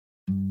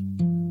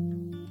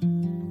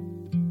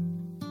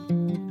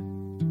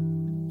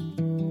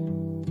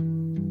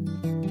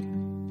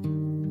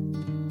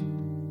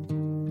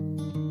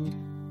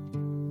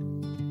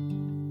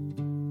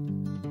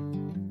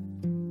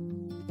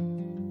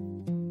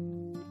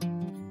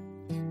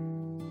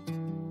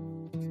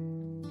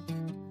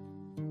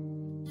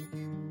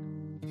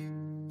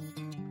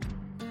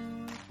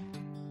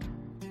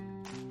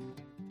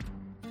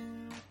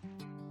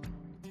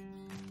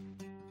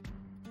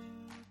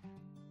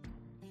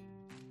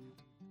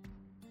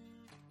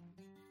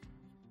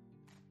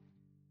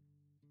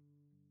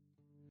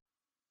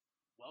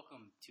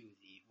to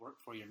the Work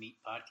for Your Meat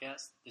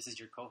podcast. This is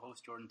your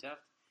co-host, Jordan Teft,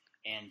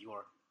 and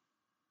your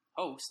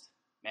host,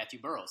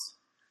 Matthew Burrows.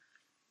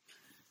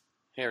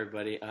 Hey,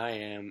 everybody. I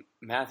am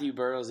Matthew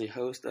Burrows, the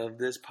host of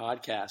this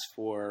podcast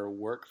for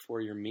Work for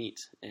Your Meat.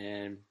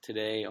 And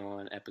today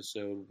on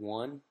episode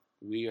 1,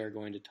 we are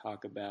going to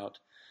talk about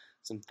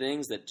some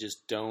things that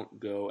just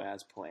don't go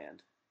as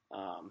planned.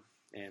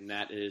 And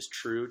that is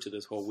true to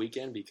this whole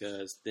weekend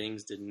because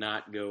things did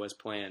not go as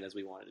planned as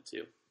we wanted it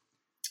to.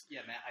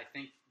 Yeah, Matt, I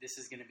think this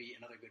is going to be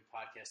another good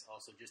podcast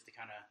also just to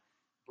kind of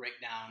break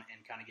down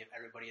and kind of give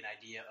everybody an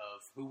idea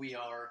of who we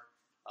are,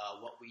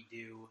 what we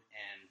do,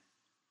 and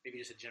maybe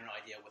just a general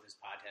idea of what this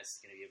podcast is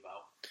going to be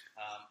about.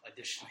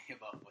 Additionally,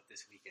 about what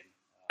this weekend is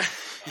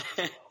about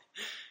as well.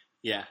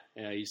 Yeah,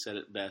 you said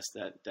it best.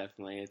 That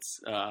definitely, it's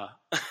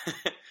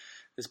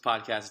this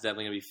podcast is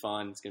definitely going to be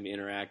fun. It's going to be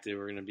interactive.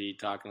 We're going to be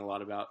talking a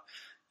lot about,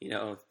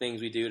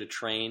 things we do to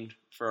train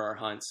for our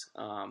hunts.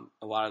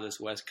 A lot of this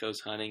West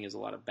Coast hunting is a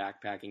lot of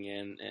backpacking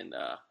in, and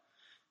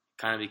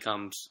kind of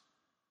becomes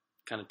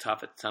kind of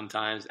tough at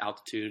sometimes.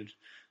 Altitude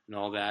and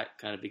all that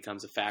kind of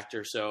becomes a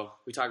factor. So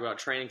we talk about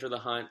training for the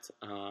hunt,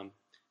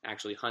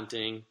 actually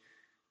hunting,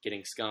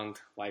 getting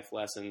skunked, life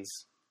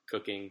lessons,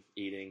 cooking,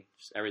 eating,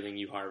 just everything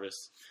you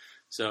harvest.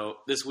 So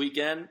this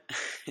weekend,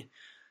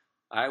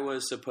 I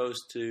was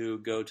supposed to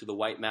go to the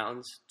White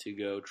Mountains to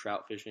go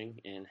trout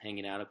fishing and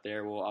hanging out up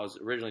there. Well, I was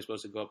originally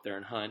supposed to go up there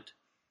and hunt,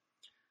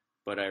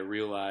 but I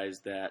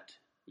realized that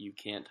you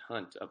can't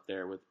hunt up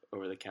there with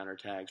over-the-counter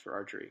tags for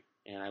archery.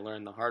 And I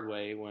learned the hard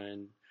way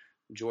when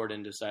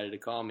Jordan decided to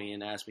call me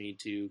and asked me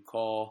to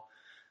call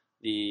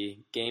the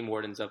game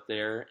wardens up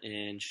there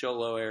in Show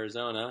Low,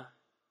 Arizona,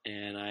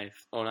 and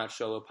not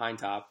Show Low, Pine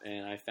Top,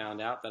 and I found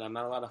out that I'm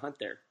not allowed to hunt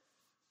there.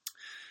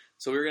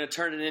 So we were going to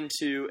turn it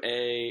into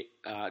a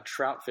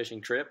trout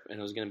fishing trip, and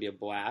it was going to be a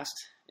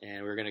blast.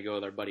 And we were going to go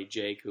with our buddy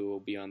Jake, who will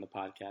be on the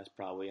podcast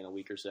probably in a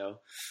week or so.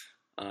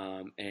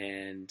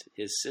 And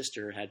his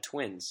sister had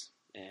twins,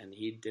 and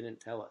he didn't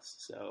tell us.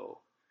 So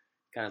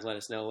kind of let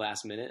us know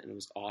last minute, and it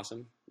was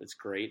awesome. It's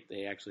great.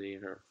 They actually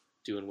are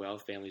doing well.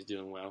 The family's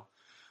doing well.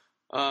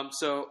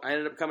 So I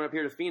ended up coming up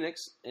here to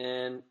Phoenix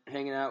and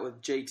hanging out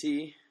with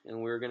JT, and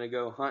we were going to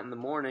go hunt in the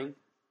morning,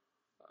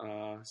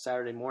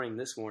 Saturday morning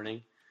this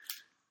morning.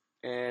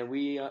 And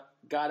we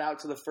got out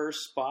to the first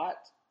spot,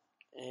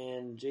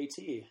 and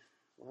JT,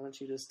 why don't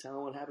you just tell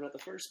them what happened at the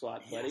first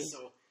spot, buddy? Yeah,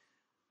 so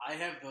I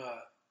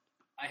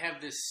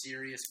have this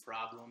serious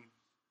problem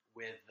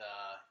with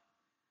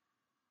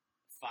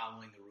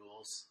following the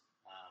rules.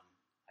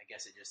 I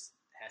guess it just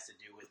has to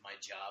do with my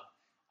job,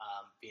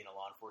 being a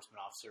law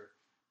enforcement officer.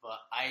 But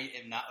I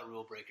am not a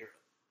rule breaker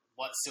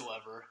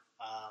whatsoever.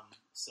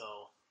 So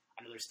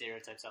I know there's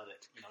stereotypes out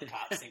that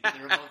cops think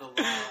they're above the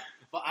law,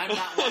 but I'm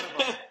not one of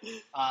them.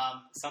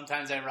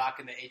 Sometimes I rock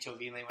in the HOV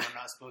lane when I'm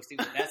not supposed to,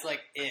 but that's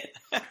like it.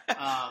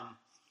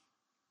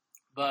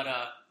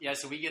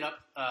 So we get up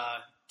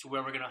to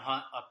where we're going to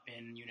hunt up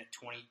in Unit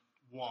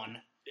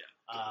 21,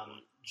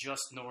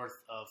 just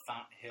north of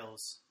Fountain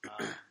Hills,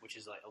 which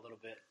is like a little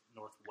bit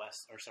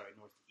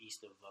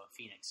northeast of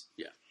Phoenix.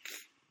 Yeah.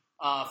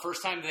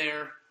 First time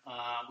there,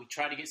 we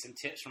tried to get some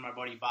tips from our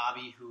buddy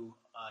Bobby, who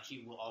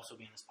he will also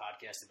be on this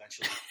podcast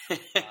eventually.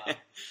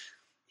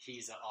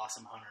 He's an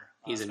awesome hunter.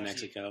 He's in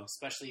Mexico.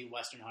 Especially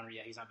Western hunter.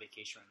 Yeah, he's on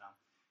vacation right now.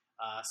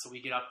 So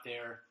we get up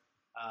there,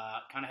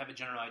 kind of have a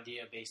general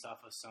idea based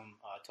off of some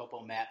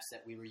topo maps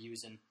that we were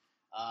using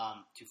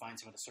to find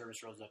some of the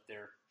service roads up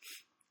there.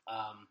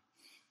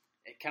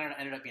 It kind of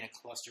ended up being a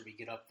cluster. We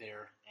get up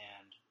there,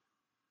 and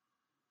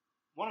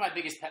one of my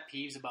biggest pet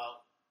peeves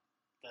about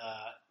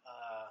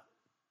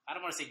I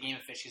don't want to say game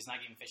and fish because it's not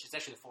game and fish. It's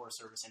actually the Forest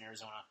Service in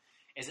Arizona.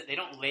 Is that they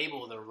don't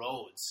label the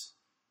roads.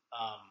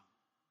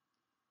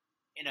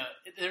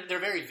 They're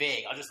very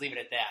vague. I'll just leave it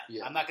at that.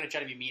 Yeah. I'm not going to try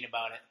to be mean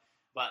about it,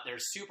 but they're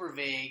super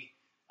vague,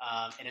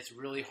 and it's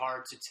really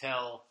hard to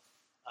tell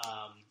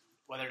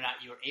whether or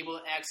not you're able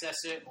to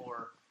access it,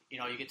 or you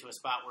get to a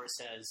spot where it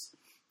says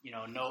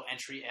no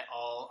entry at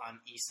all on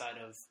east side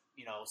of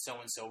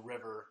so and so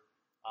river.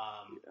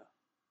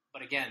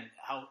 But again,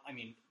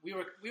 we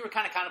were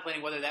kind of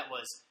contemplating whether that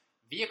was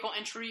vehicle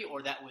entry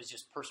or that was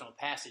just personal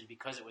passage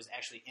because it was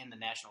actually in the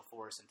National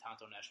Forest, in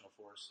Tonto National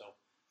Forest. So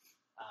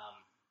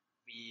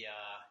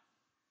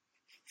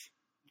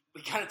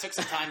we kind of took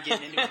some time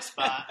getting into a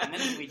spot, and then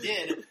when we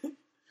did,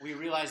 we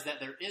realized that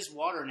there is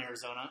water in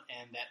Arizona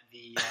and that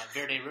the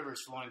Verde River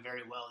is flowing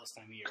very well this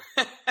time of year,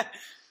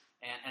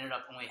 and ended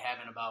up only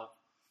having about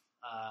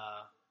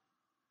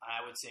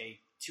I would say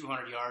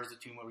 200 yards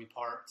between where we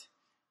parked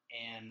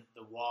and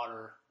the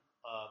water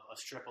of a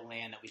strip of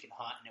land that we could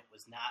hunt, and it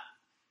was not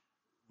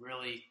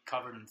really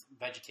covered in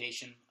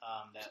vegetation.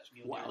 That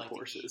wild like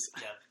horses.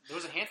 Yeah, there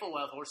was a handful of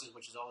wild horses,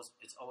 which is always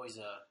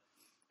a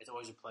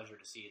pleasure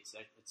to see. It's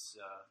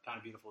kind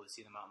of beautiful to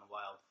see them out in the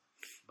wild.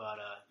 But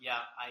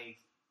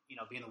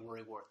being the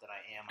worrywart that I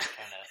am,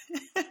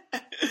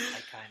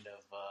 I kind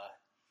of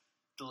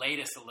delayed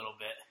us a little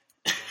bit,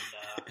 and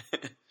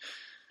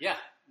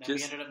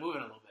we ended up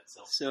moving a little bit.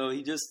 So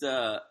he just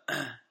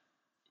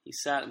he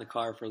sat in the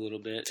car for a little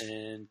bit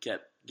and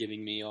kept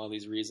giving me all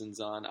these reasons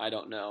on, I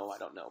don't know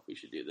if we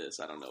should do this.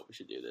 I don't know if we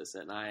should do this.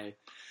 And I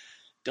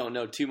don't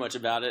know too much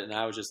about it. And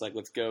I was just like,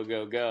 let's go,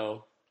 go,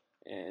 go.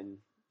 And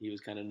he was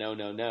kind of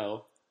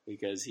no,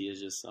 because he is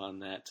just on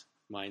that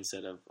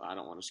mindset of, I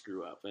don't want to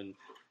screw up. And it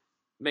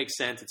makes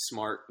sense. It's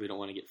smart. We don't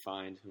want to get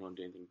fined. We don't want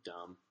to do anything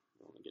dumb.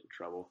 We don't want to get in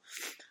trouble.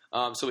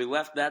 So we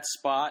left that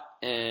spot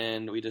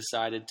and we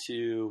decided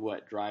to,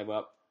 drive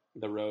up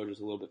the road just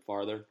a little bit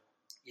farther.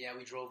 Yeah,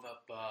 we drove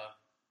up a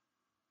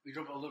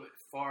little bit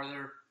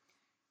farther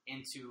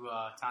into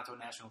Tonto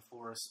National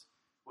Forest,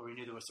 where we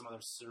knew there were some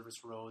other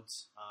service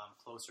roads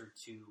closer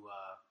to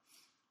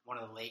one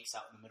of the lakes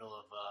out in the middle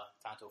of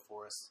Tonto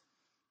Forest.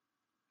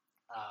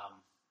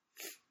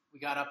 We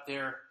got up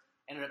there,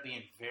 ended up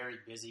being very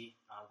busy.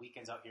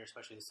 Weekends out here,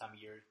 especially this time of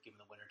year, given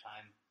the winter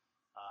time,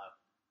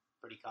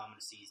 pretty common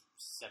to see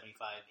 75,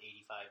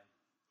 85,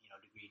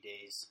 degree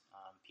days.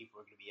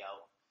 People are going to be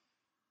out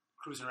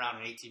cruising around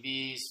in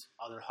ATVs,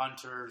 other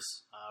hunters,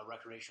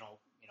 recreational,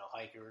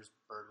 hikers,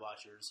 bird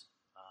watchers,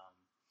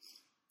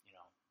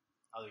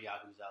 other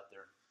yahoos out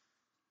there.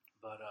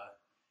 But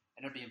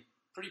ended up being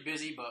pretty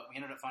busy, but we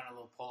ended up finding a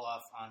little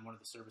pull-off on one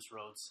of the service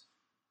roads,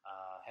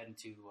 heading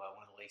to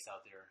one of the lakes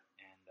out there,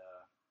 and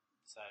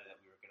decided that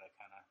we were going to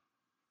kind of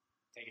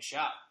take a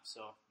shot.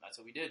 So that's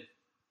what we did.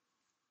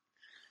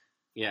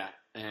 Yeah,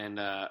 and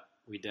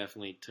we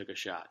definitely took a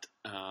shot.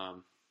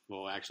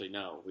 Well, actually,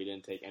 no, we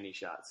didn't take any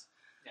shots.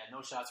 Yeah,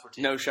 no shots were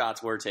taken. No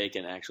shots were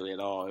taken, actually, at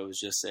all. It was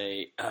just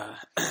a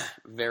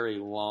very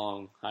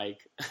long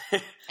hike.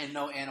 And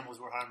no animals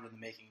were harmed in the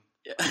making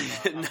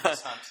of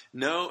this hunt.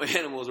 No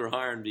animals were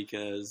harmed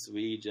because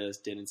we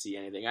just didn't see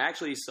anything. I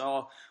actually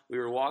saw, we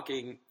were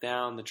walking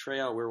down the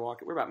trail. We're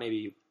about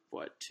maybe,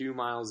 2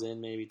 miles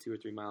in, maybe 2 or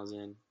 3 miles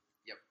in.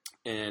 Yep.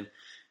 And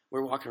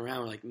we're walking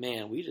around. We're like,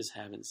 man, we just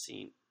haven't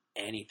seen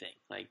anything.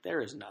 Like,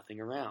 there is nothing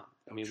around.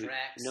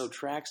 No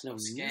tracks, no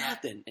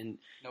nothing. And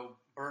no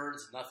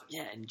birds, nothing.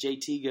 Yeah, and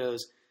JT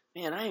goes,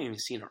 man, I haven't even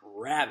seen a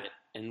rabbit.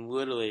 And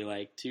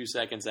literally, 2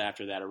 seconds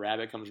after that, a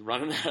rabbit comes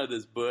running out of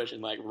this bush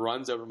and,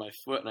 runs over my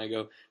foot. And I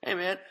go, hey,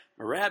 man,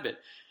 a rabbit.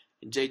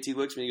 And JT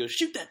looks at me and he goes,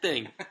 shoot that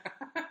thing.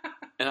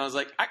 And I was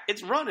like,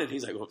 it's running.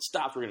 He's like, well,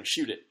 stop. We're going to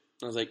shoot it.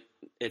 I was like,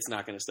 it's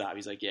not going to stop.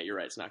 He's like, yeah, you're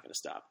right. It's not going to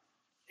stop.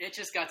 It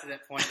just got to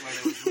that point where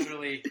there was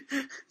literally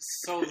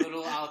so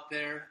little out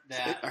there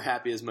that... Our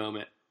happiest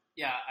moment.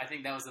 Yeah, I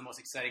think that was the most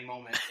exciting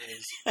moment.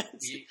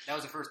 That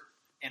was the first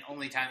and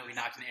only time that we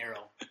knocked an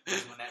arrow,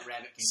 was when that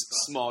rabbit came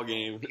across. Small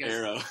game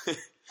arrow.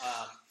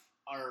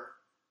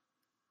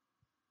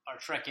 Our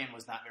trek in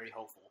was not very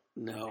hopeful.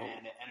 No.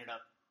 And it ended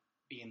up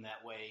being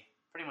that way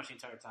pretty much the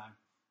entire time,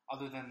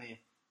 other than the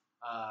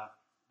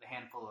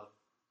handful of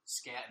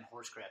scat and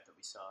horse crap that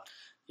we saw.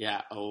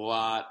 Yeah, a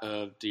lot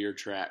of deer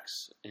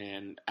tracks.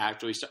 And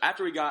after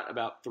we got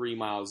about 3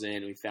 miles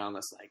in, we found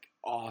this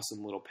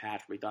awesome little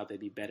patch where we thought they'd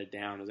be bedded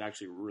down. It was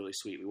actually really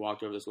sweet. We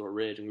walked over this little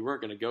ridge and we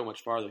weren't going to go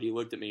much farther. He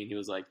looked at me and he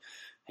was like,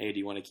 hey, do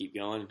you want to keep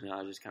going? And I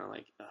was just kind of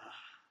like,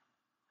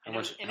 how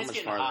much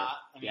farther? Hot.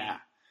 Yeah.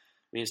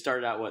 I mean, it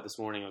started out, this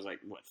morning, it was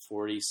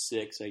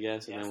 46, I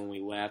guess. And then when we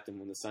left and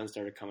when the sun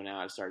started coming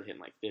out, it started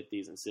hitting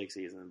 50s and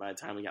 60s. And by the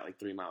time we got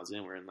 3 miles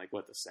in, we're in the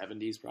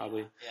 70s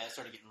probably. Yeah, it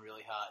started getting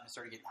really hot. And it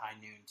started getting high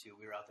noon too.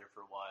 We were out there for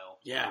a while.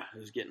 Yeah, it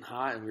was getting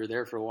hot and we were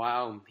there for a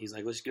while. And he's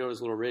like, let's get over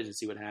this little ridge and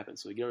see what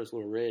happens. So we get over this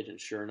little ridge and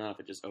sure enough,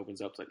 it just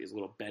opens up to these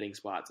little bedding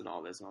spots and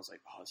all this. And I was like,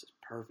 oh, this is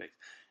perfect.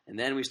 And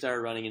then we started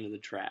running into the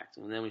tracks.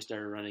 And then we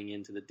started running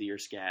into the deer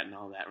scat and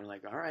all that. And we're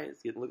like, all right,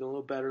 it's looking a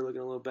little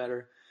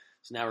better.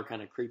 So now we're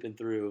kind of creeping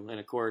through. And,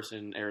 of course,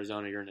 in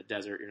Arizona, you're in a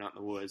desert. You're not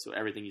in the woods. So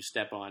everything you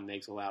step on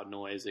makes a loud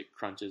noise. It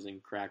crunches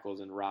and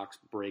crackles and rocks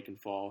break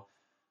and fall.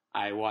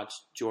 I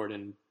watched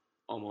Jordan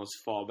almost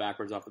fall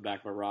backwards off the back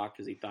of a rock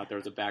because he thought there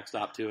was a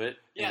backstop to it.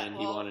 Yeah, and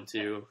he wanted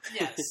to.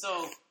 Yeah,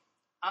 so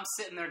I'm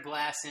sitting there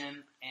glassing.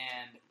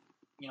 And,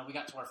 we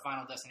got to our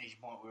final destination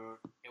point.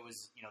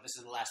 This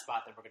is the last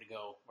spot that we're going to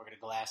go. We're going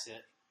to glass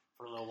it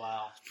for a little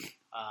while.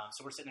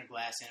 So we're sitting there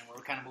glassing.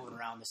 We're kind of moving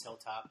around this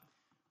hilltop.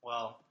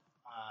 Well...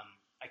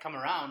 I come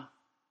around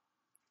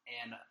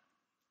and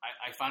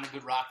I find a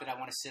good rock that I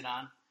want to sit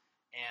on,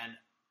 and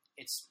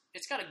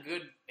it's got a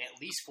good at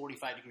least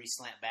 45 degree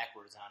slant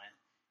backwards on it.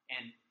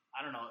 And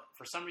I don't know,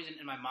 for some reason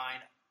in my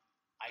mind,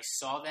 I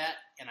saw that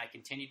and I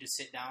continued to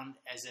sit down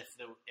as if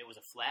it was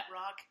a flat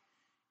rock,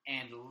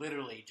 and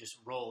literally just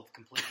rolled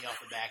completely off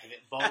the back of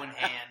it, bow in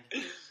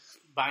hand,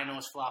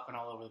 binos flopping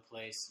all over the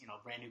place.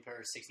 Brand new pair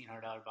of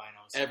 $1,600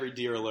 binos. Every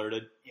deer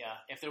alerted. Yeah,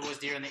 if there was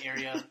deer in the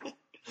area.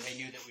 They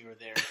knew that we were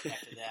there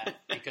after that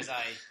because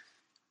I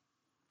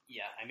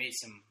made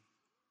some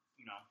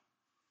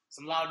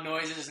loud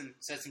noises and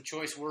said some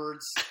choice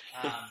words,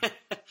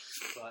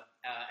 but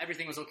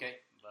everything was okay.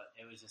 But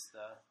it was just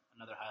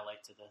another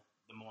highlight to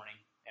the morning,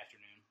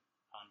 afternoon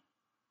hunt.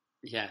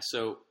 Yeah,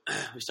 so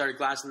we started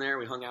glassing there.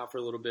 We hung out for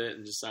a little bit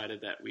and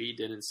decided that we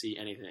didn't see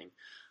anything.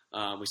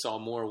 We saw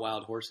more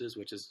wild horses,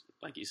 which is,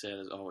 like you said,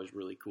 is always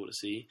really cool to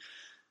see.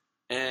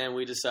 And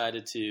we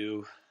decided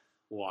to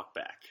walk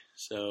back.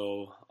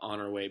 So on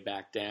our way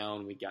back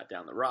down, we got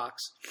down the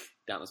rocks,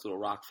 down this little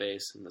rock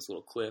face and this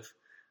little cliff,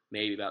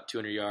 maybe about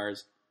 200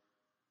 yards.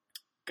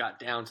 Got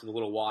down to the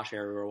little wash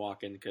area we were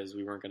walking because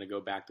we weren't going to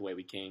go back the way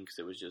we came because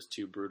it was just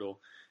too brutal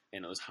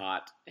and it was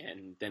hot.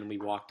 And then we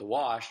walked the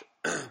wash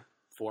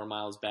 4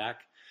 miles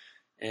back,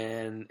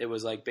 and it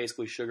was like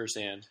basically sugar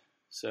sand.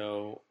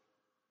 So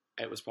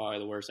it was probably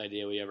the worst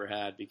idea we ever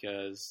had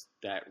because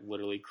that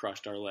literally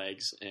crushed our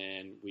legs.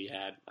 And we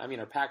had, I mean,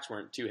 our packs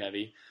weren't too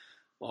heavy.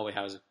 All we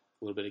had was a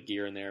little bit of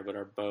gear in there, but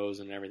our bows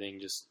and everything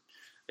just,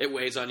 it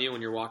weighs on you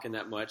when you're walking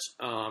that much.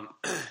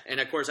 And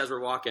of course, as we're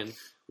walking,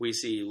 we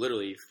see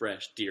literally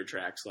fresh deer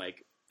tracks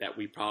like that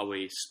we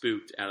probably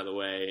spooked out of the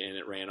way and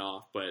it ran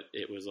off. But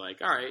it was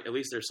like, all right, at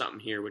least there's something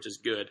here, which is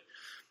good.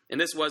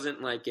 And this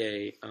wasn't like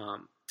a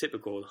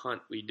typical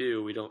hunt we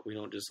do. We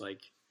don't just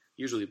like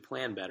usually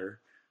plan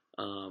better.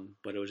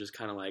 But it was just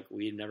kind of like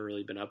we'd never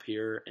really been up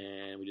here,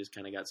 and we just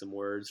kind of got some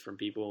words from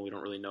people, and we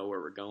don't really know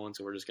where we're going,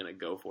 so we're just going to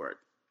go for it.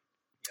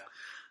 Yeah.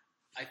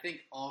 I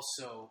think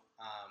also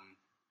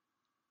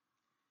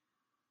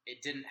it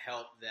didn't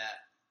help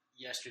that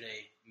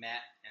yesterday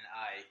Matt and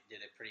I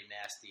did a pretty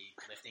nasty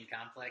lifting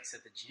complex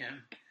at the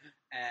gym,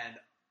 and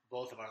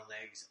both of our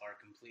legs are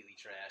completely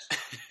trashed.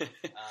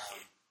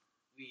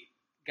 We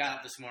got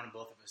up this morning,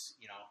 both of us,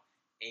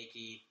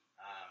 achy,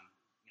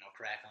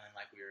 crackling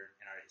like we were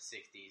in our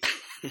 60s,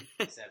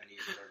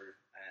 70s, whatever,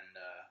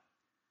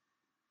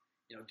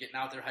 and getting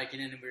out there hiking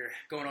in, and we were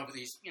going over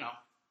these,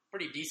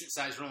 pretty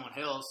decent-sized rolling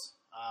hills.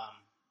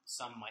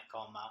 Some might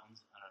call them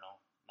mountains. I don't know.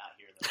 Not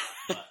here, though.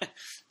 But,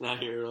 not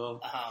here at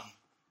all.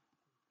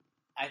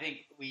 I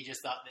think we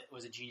just thought that it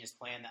was a genius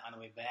plan that on the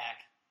way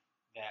back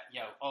that,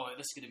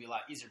 this is going to be a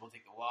lot easier. We'll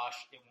take the wash.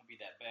 It won't be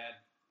that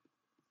bad.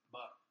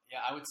 But,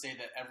 yeah, I would say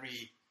that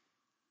every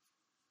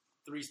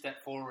 3 steps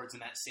forwards in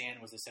that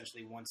sand was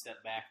essentially 1 step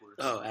backwards.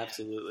 Oh,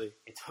 absolutely.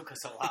 It took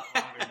us a lot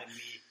longer than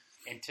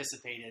we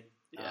anticipated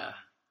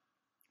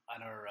on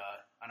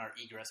our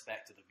egress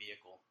back to the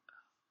vehicle.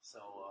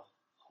 So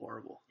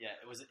horrible. Yeah,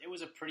 it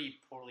was a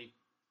pretty poorly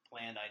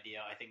planned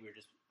idea. I think we were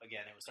just,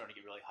 again, it was starting to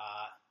get really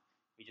hot.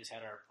 We just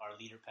had our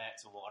liter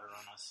packs of water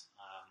on us,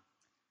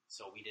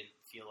 so we didn't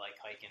feel like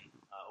hiking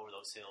over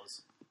those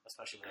hills,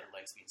 especially with our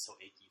legs being so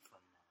achy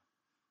from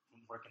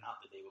working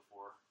out the day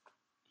before.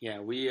 Yeah,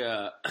 we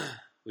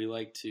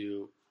like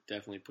to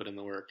definitely put in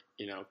the work,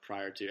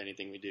 prior to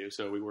anything we do.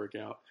 So we work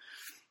out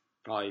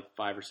probably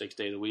 5 or 6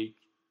 days a week,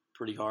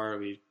 pretty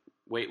hard. We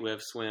weight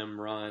lift, swim,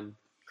 run,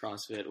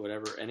 CrossFit,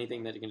 whatever,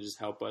 anything that can just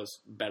help us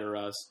better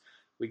us.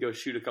 We go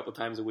shoot a couple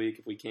times a week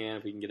if we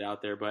can get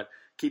out there. But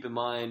keep in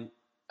mind,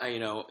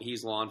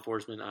 he's law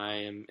enforcement.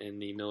 I am in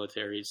the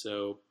military,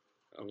 so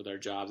with our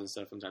jobs and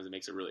stuff, sometimes it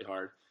makes it really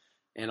hard.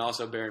 And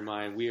also bear in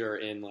mind, we are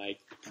in like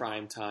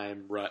prime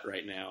time rut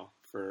right now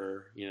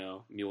for,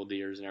 mule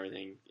deers and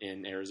everything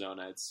in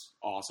Arizona. It's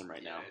awesome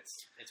right now.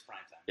 It's prime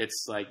time.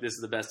 It's like this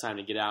is the best time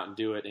to get out and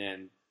do it.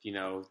 And,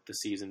 the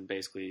season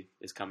basically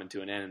is coming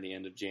to an end in the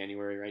end of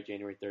January, right?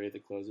 January 30th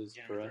it closes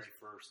for us. January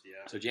 31st,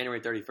 yeah. So January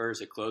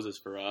 31st it closes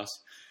for us.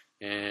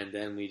 And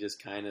then we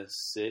just kind of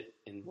sit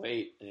and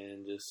wait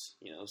and just,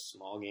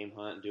 small game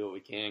hunt and do what we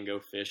can, go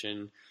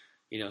fishing.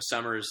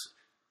 Summer's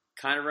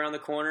kind of around the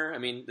corner. I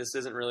mean, this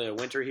isn't really a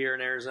winter here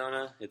in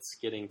Arizona. It's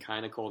getting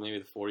kind of cold, maybe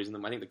the 40s.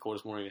 I think the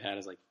coldest morning we had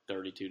is like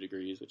 32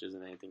 degrees, which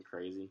isn't anything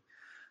crazy.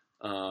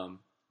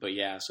 But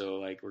yeah, so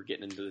like we're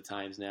getting into the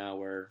times now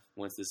where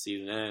once the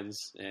season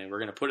ends, and we're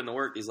going to put in the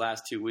work these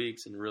last 2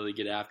 weeks and really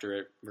get after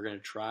it. We're going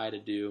to try to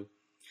do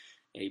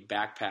a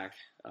backpack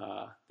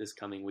this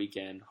coming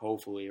weekend.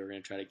 Hopefully we're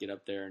going to try to get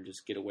up there and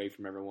just get away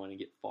from everyone and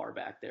get far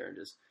back there and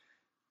just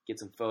get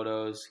some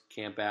photos,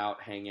 camp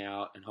out, hang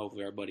out, and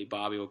hopefully our buddy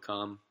Bobby will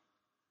come.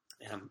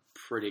 And I'm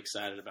pretty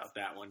excited about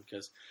that one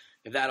because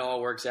if that all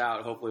works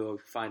out, hopefully we'll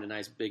find a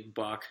nice big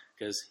buck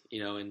because,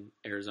 in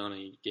Arizona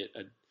you get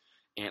an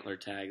antler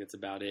tag. That's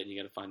about it. And you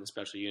got to find the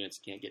special units.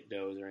 You can't get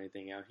does or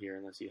anything out here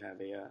unless you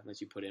have unless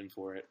you put in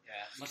for it.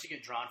 Yeah, unless you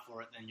get drawn for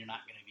it, then you're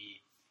not going to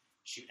be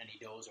shooting any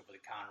does over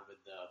the counter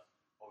with the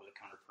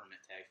over-the-counter permit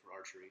tag for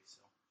archery.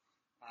 So,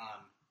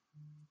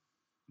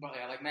 but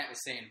yeah, like Matt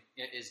was saying,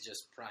 it is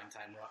just prime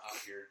time out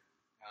here.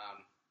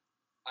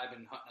 I've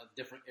been hunting a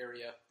different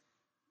area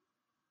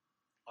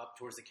up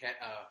towards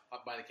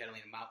up by the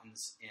Catalina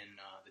Mountains in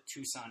the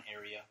Tucson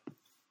area,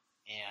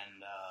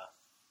 and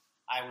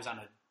I was on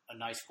a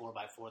nice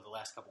 4x4 the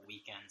last couple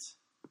weekends.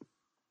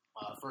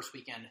 First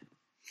weekend,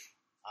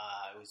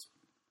 it was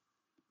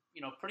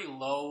pretty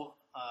low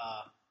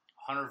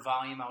hunter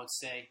volume, I would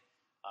say,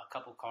 a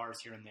couple cars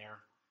here and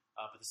there.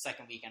 But the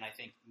second weekend, I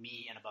think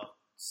me and about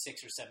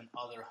 6 or 7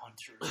 other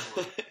hunters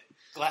were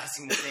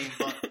glassing the same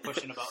buck,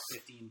 pushing about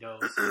 15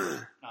 does,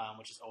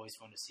 which is always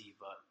fun to see.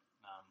 But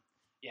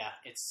yeah,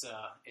 it's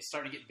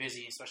starting to get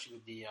busy, especially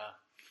with the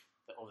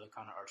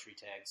over-the-counter archery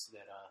tags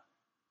that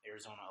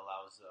Arizona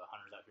allows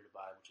hunters out here to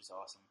buy, which is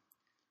awesome.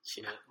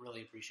 So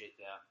really appreciate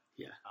that.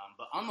 Yeah.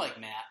 But unlike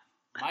Matt,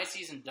 my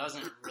season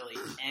doesn't really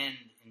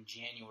end in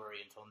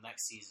January until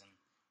next season.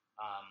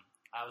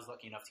 I was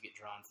lucky enough to get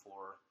drawn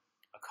for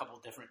a couple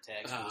different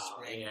tags for the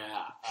spring.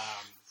 Yeah.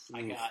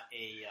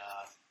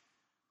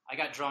 I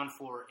got drawn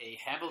for a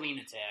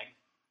javelina tag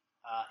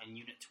in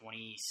Unit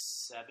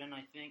 27,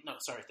 I think. No,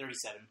 sorry,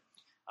 37,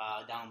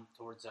 down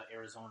towards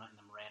Arizona in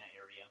the Marana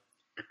area.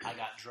 I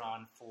got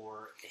drawn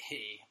for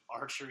a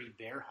archery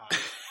bear hunt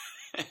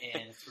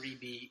in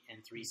 3B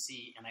and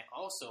 3C, and I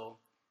also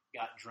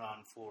got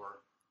drawn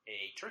for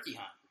a turkey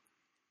hunt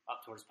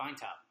up towards Pine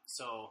Top.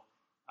 So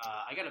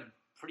I got a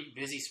pretty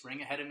busy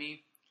spring ahead of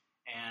me,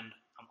 and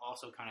I'm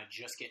also kind of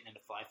just getting into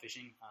fly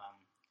fishing.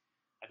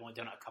 I've only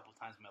done it a couple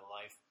times in my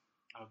life.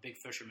 I'm a big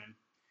fisherman,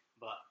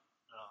 but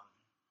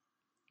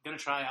going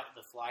to try out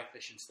the fly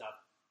fishing stuff,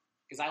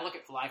 because I look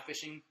at fly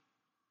fishing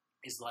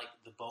is like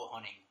the bow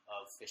hunting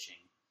of fishing.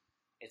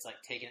 It's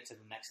like taking it to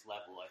the next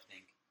level, I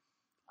think.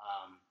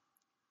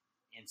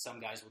 And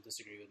some guys will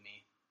disagree with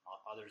me.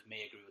 Others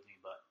may agree with me,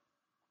 but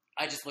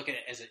I just look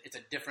at it as it's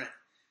a different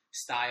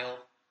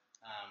style,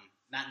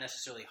 not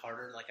necessarily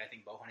harder like I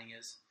think bow hunting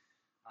is.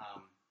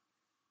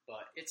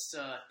 But it's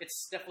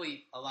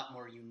definitely a lot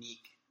more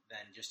unique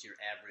than just your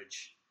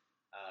average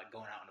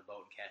going out on a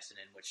boat and casting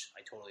in, which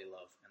I totally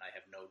love, and I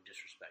have no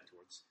disrespect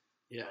towards.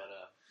 Yeah. But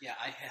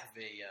I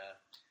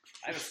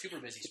have a super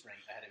busy spring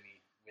ahead of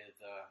me with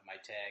my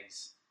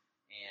tags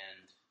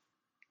and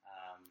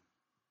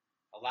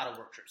a lot of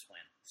work trips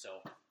planned.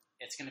 So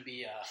it's gonna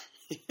be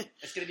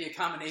a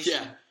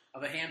combination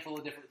of a handful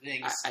of different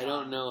things. I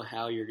don't know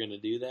how you're gonna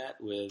do that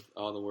with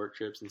all the work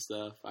trips and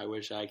stuff. I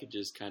wish I could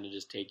just kind of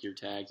just take your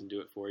tags and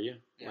do it for you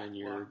when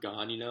you're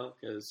gone,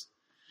 because.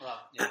 Well,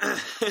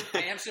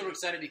 I am super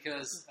excited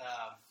because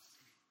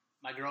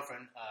my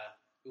girlfriend,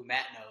 who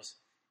Matt knows,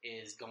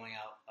 is going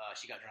out.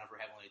 She got drawn for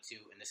javelina too,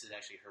 and this is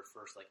actually her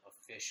first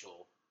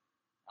official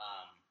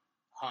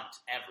hunt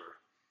ever.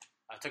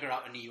 I took her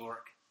out in New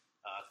York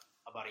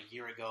about a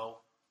year ago,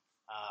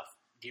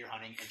 deer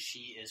hunting, and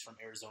she is from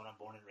Arizona,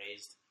 born and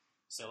raised.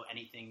 So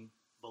anything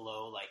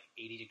below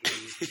 80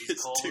 degrees,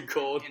 she's too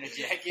cold in a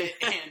jacket.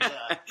 And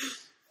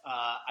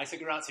I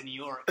took her out to New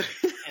York,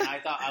 and I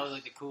thought I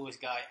was the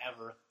coolest guy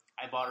ever.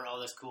 I bought her all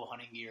this cool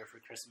hunting gear for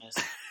Christmas,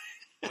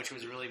 which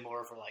was really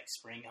more for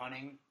spring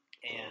hunting.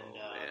 And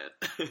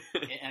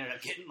it ended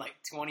up getting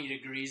 20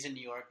 degrees in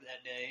New York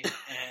that day,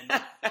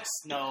 and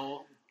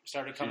snow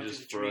started coming through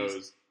the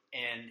trees.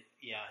 And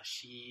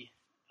she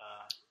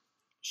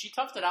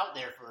toughed it out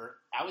there for,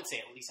 I would say,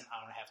 at least an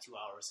hour and a half, 2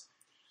 hours.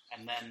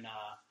 And then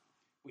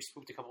we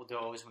spooked a couple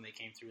does when they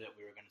came through that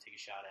we were going to take a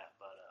shot at.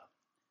 But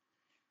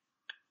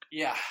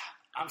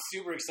I'm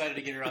super excited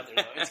to get her out there,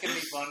 though. It's going to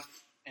be fun,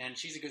 and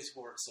she's a good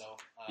sport. So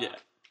yeah.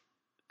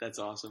 That's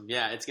awesome.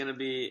 Yeah, it's going to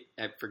be –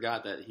 I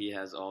forgot that he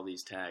has all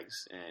these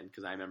tags, and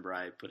because I remember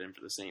I put in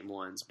for the same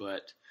ones,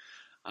 but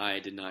I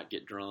did not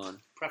get drawn.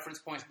 Preference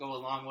points go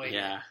a long way.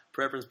 Yeah,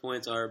 preference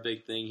points are a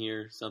big thing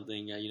here,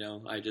 something,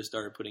 I just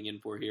started putting in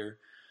for here,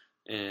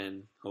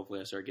 and hopefully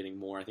I start getting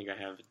more. I think I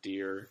have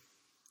deer,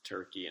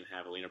 turkey, and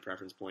javelina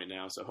preference point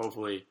now, so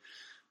hopefully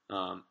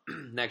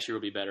next year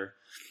will be better.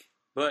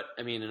 But,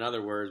 in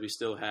other words, we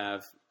still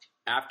have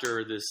 –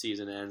 after this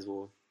season ends,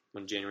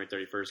 when January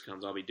 31st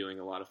comes, I'll be doing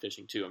a lot of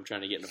fishing too. I'm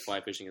trying to get into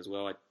fly fishing as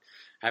well. I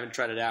haven't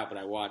tried it out, but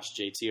I watched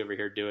JT over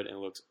here do it, and it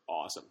looks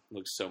awesome. It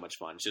looks so much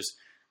fun. It's just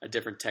a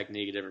different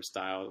technique, a different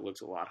style. It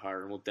looks a lot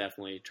harder, and we'll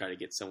definitely try to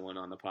get someone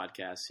on the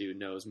podcast who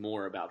knows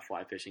more about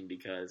fly fishing,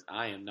 because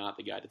I am not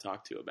the guy to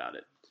talk to about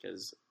it,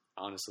 because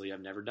honestly, I've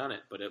never done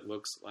it, but it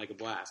looks like a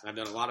blast. I've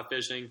done a lot of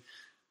fishing.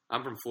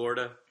 I'm from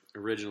Florida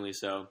originally,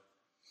 so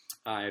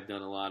I've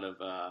done a lot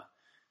of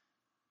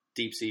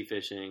deep sea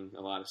fishing,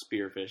 a lot of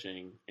spear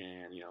fishing,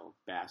 and,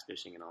 bass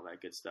fishing and all that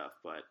good stuff,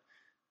 but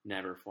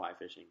never fly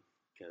fishing,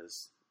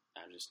 because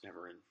I'm just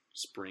never in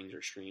springs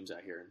or streams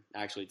out here. And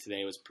actually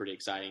today was pretty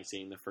exciting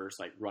seeing the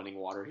first running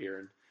water here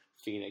in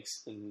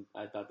Phoenix, and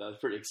I thought that was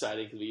pretty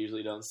exciting because we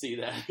usually don't see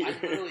that here.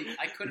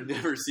 I couldn't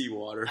never see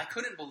water. I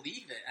couldn't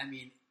believe it. And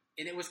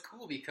it was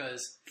cool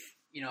because,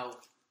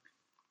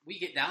 we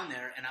get down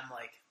there and I'm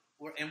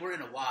we're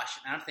in a wash,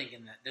 and I'm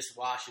thinking that this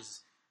wash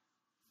is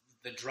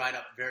the dried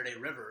up Verde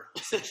River,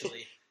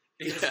 essentially.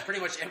 Because pretty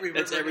much every river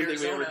That's everything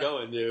in Arizona we ever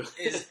going to.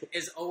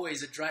 is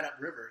always a dried up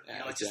river.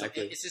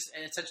 Exactly.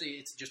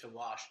 It's just a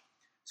wash.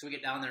 So we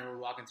get down there and we're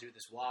walking through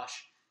this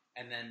wash,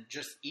 and then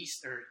just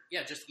east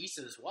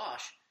of this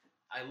wash,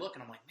 I look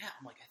and I'm like, man,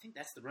 I think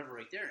that's the river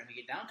right there. And we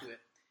get down to it,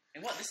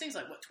 and this thing's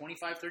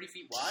 25, 30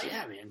 feet wide?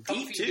 Yeah, man.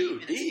 Deep too.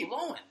 And it's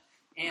flowing.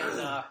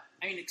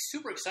 And it's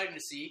super exciting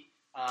to see.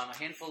 A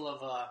handful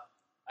of,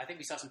 I think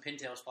we saw some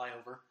pintails fly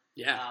over.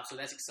 Yeah. So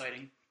that's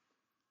exciting.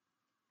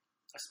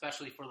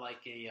 Especially for a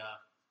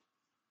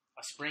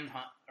spring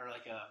hunt, or I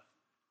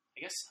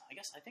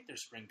think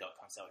there's spring duck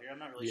hunts out here. I'm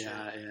not really sure.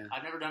 Yeah.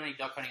 I've never done any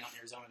duck hunting out in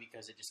Arizona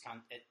because it just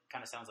kind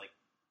of sounds like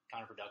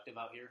counterproductive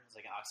out here. It's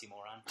like an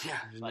oxymoron. Yeah,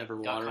 there's never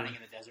duck water. hunting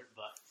in the desert,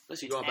 but unless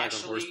you go out back on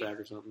horseback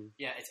or something.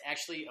 Yeah, it's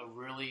actually a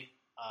really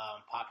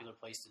popular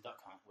place to duck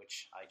hunt,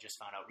 which I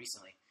just found out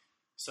recently.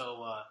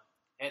 So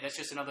that's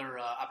just another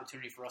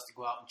opportunity for us to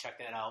go out and check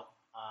that out.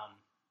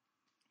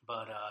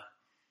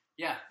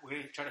 Yeah, we're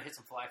going to try to hit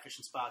some fly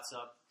fishing spots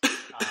up.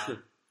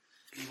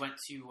 we went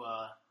to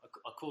a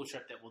cool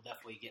trip that we'll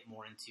definitely get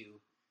more into,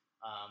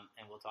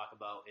 and we'll talk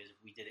about is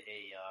we did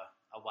a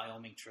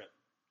Wyoming trip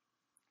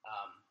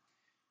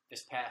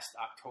this past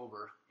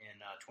October in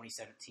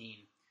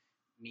 2017.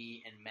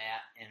 Me and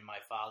Matt and my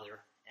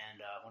father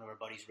and one of our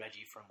buddies,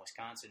 Reggie from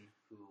Wisconsin,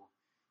 who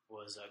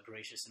was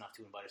gracious enough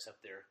to invite us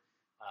up there.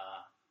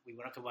 We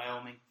went up to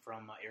Wyoming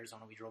from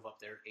Arizona. We drove up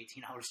there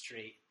 18 hours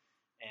straight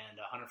and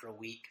hunted for a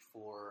week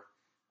for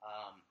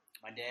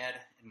my dad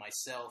and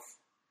myself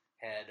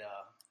had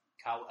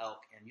cow,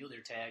 elk, and mule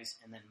deer tags,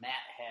 and then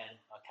Matt had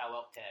a cow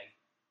elk tag.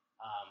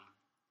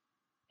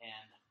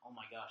 And oh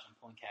my gosh, I'm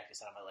pulling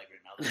cactus out of my leg right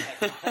now.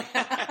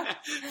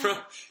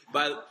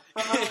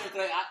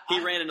 He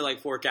ran into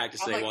like 4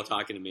 cactus today while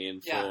talking to me in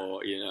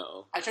full, you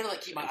know. I try to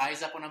like keep my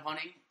eyes up when I'm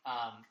hunting,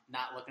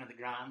 not looking at the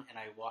ground, and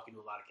I walk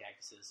into a lot of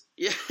cactuses.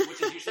 Yeah.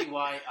 Which is usually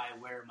why I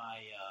wear my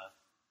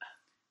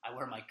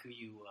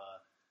Kuiu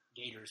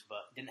gaiters,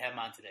 but didn't have them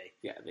on today.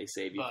 Yeah, they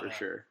save you for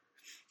sure.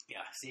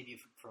 Yeah, save you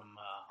from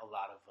a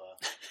lot of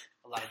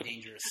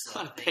dangerous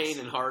pain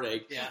and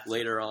heartache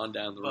later on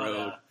down the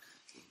road.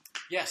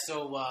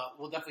 So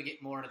we'll definitely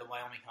get more into the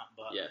Wyoming hunt,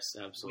 but yes,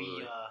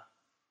 absolutely.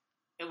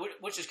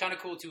 Which is kind of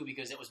cool too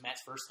because it was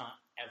Matt's first hunt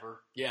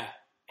ever. Yeah,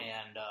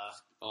 and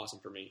awesome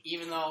for me.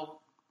 Even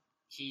though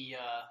he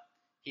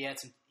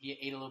ate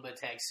a little bit of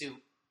tag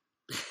soup,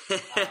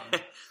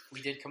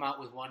 we did come out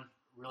with one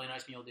really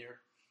nice mule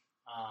deer.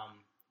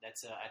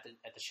 That's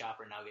at the shop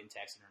right now getting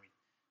taxidermied.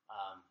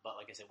 But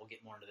like I said, we'll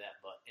get more into that.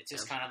 But it's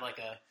just kind of like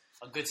a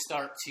good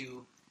start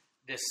to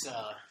this.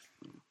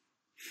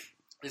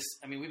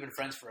 I mean, we've been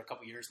friends for a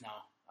couple years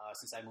now,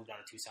 since I moved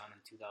down to Tucson in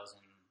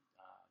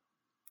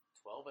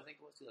 2012, I think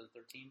it was,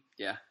 2013.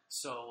 Yeah.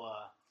 So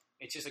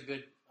it's just a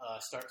good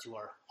start to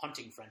our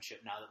hunting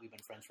friendship now that we've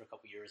been friends for a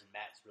couple years, and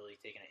Matt's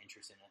really taken an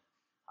interest in it.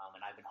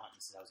 And I've been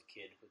hunting since I was a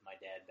kid with my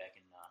dad back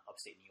in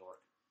upstate New York,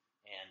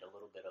 and a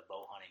little bit of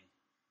bow hunting.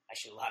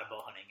 Actually, a lot of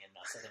bow hunting in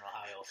southern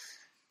Ohio,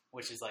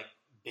 which is like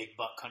big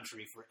buck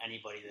country for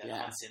anybody that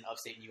hunts in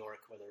upstate New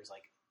York, where there's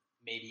like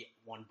maybe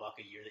 $1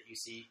 a year that you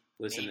see.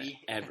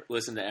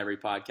 Listen to every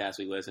podcast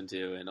we listen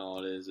to, and all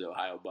it is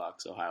Ohio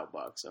bucks, Ohio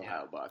bucks,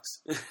 Ohio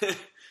bucks.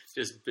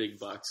 Just big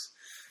bucks.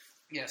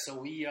 Yeah, so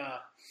we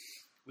got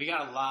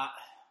a lot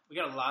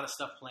of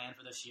stuff planned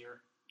for this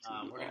year.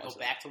 We're gonna go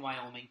back to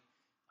Wyoming.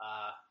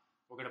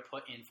 We're gonna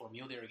put in for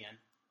mule deer again.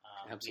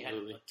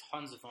 Absolutely. We had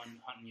tons of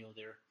fun hunting mule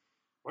deer.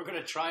 We're going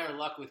to try our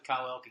luck with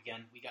cow elk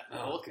again. We got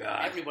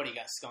everybody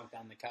got skunked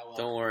on the cow elk.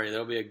 Don't worry.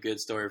 There'll be a good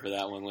story for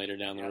that one later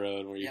down the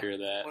road where you hear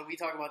that. When we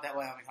talk about that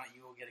Wyoming hunt,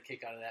 you will get a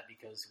kick out of that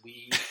because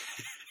we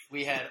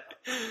had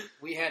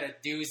a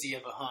doozy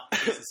of a hunt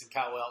against some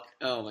cow elk.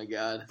 Oh, my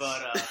God.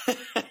 But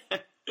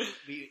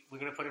we're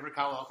going to put in for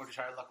cow elk. We're going to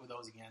try our luck with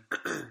those again.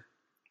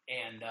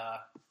 And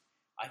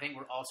I think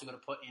we're also going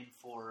to put in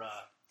for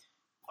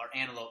our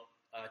antelope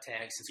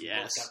tag since we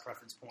both got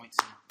preference points.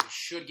 And we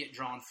should get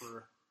drawn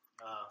for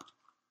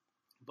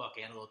buck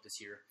antelope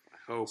this year. I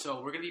hope. So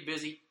we're going to be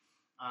busy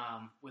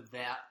with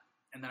that.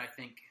 And then I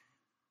think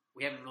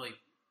we haven't really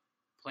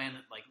planned,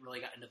 like really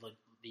got into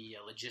the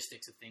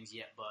logistics of things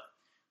yet, but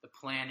the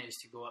plan is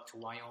to go up to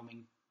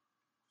Wyoming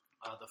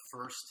the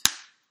first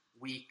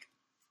week,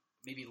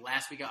 maybe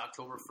last week of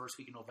October, first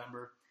week in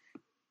November,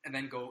 and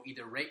then go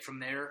either right from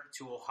there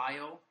to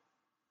Ohio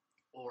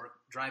or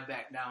drive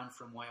back down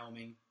from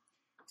Wyoming,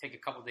 take a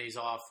couple days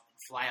off,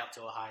 fly out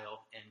to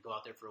Ohio, and go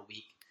out there for a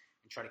week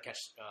and try to catch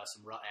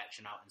some rut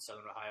action out in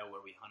southern Ohio where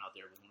we hunt out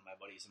there with one of my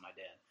buddies and my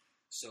dad.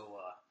 So,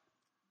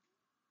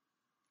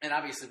 and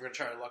obviously we're going to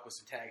try our luck with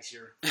some tags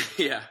here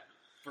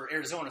for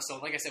Arizona. So,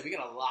 like I said, we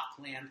got a lot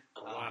planned.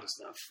 A lot of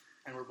stuff.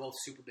 And we're both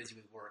super busy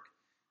with work.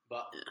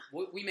 But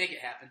we make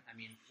it happen. I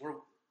mean,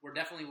 we're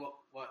definitely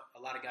what a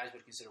lot of guys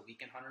would consider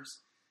weekend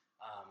hunters.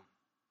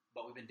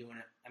 But we've been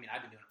doing it. I mean, I've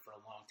been doing it for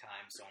a long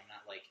time, so I'm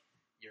not like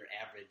your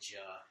average.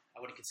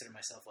 I wouldn't consider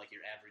myself like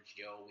your average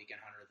Joe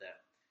weekend hunter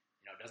that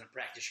doesn't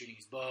practice shooting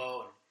his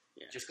bow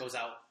and just goes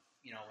out,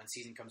 when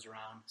season comes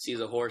around. Sees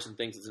a horse and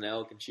thinks it's an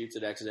elk and shoots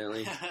it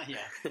accidentally.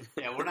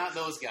 Yeah, we're not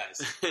those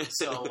guys.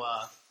 So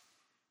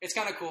it's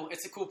kind of cool.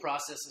 It's a cool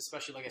process,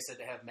 especially like I said,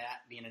 to have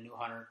Matt being a new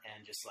hunter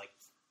and just like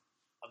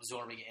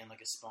absorbing it in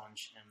like a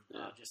sponge and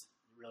just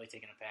really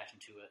taking a passion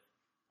to it.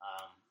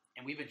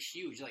 And we've been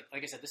huge. Like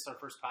I said, this is our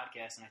first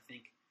podcast, and I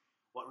think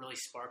what really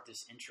sparked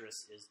this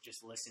interest is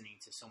just listening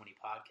to so many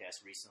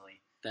podcasts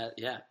recently.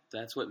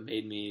 That's what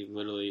made me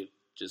literally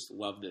just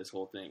love this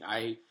whole thing.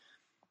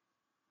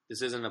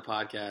 This isn't a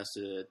podcast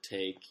to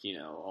take,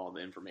 all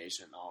the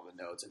information, all the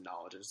notes and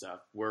knowledge and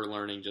stuff. We're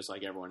learning just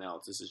like everyone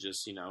else. This is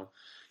just, the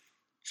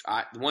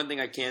one thing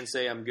I can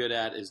say I'm good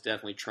at is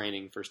definitely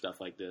training for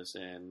stuff like this.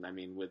 And I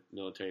mean, with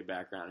military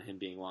background and him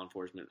being law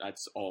enforcement,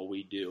 that's all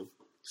we do.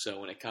 So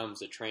when it comes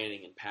to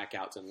training and pack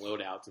outs and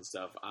loadouts and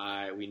stuff,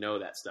 we know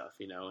that stuff,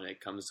 and it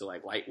comes to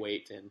like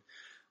lightweight and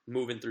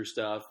moving through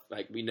stuff,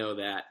 like we know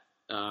that.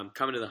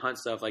 Coming to the hunt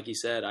stuff, like you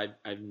said,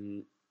 I've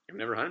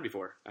never hunted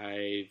before.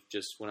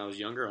 When I was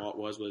younger, all it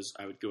was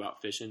I would go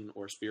out fishing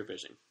or spear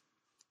fishing,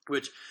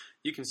 which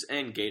you can,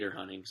 and gator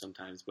hunting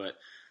sometimes, but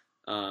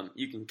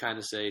You can kind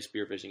of say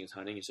spearfishing is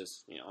hunting. It's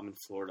just, I'm in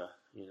Florida.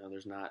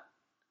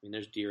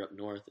 There's deer up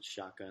north. It's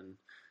shotgun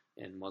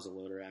and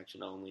muzzleloader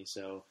action only.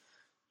 So,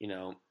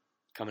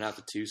 coming out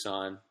to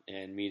Tucson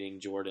and meeting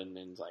Jordan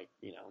and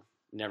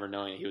never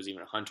knowing he was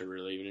even a hunter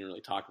really. We didn't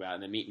really talk about it.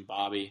 And then meeting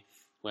Bobby,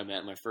 who I met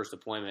at my first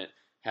appointment,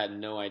 had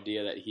no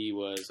idea that he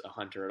was a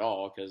hunter at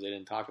all because they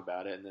didn't talk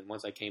about it. And then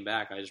once I came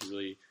back, I just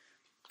really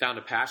found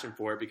a passion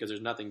for it because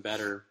there's nothing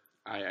better.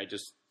 I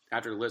just,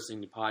 after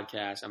listening to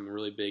podcasts, I'm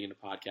really big into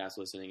podcast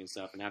listening and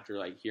stuff. And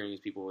after hearing these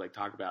people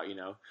talk about,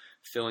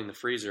 filling the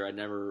freezer, I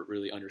never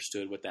really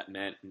understood what that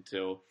meant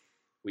until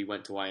we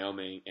went to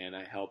Wyoming and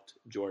I helped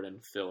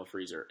Jordan fill a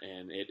freezer.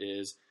 And it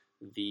is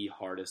the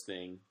hardest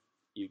thing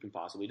you can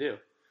possibly do.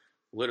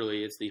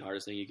 Literally, it's the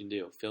hardest thing you can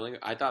do.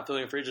 I thought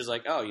filling a freezer is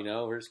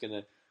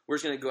we're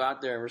just gonna go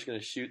out there and we're just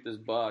gonna shoot this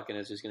buck and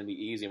it's just gonna be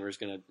easy and we're just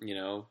gonna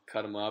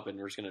cut them up and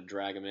we're just gonna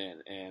drag them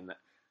in. And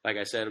like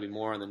I said, it'll be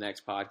more on the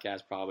next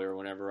podcast probably or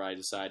whenever I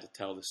decide to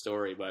tell the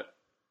story. But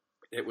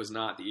it was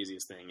not the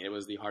easiest thing. It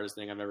was the hardest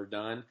thing I've ever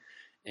done,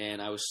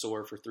 and I was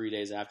sore for 3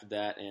 days after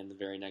that. And the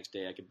very next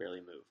day, I could barely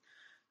move.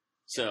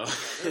 So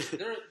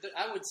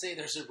I would say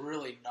there's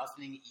really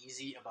nothing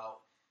easy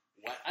about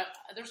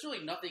there's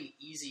really nothing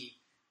easy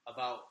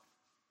about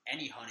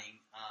any hunting.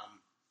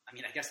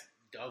 I guess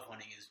dove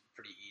hunting is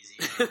pretty easy.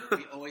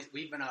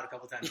 We've been out a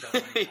couple times dove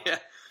hunting, yeah.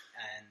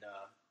 And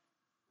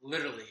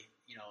literally,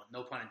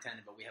 no pun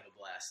intended, but we have a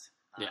blast.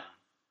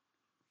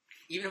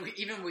 Even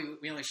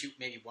we only shoot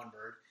maybe one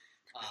bird.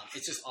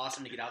 It's just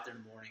awesome to get out there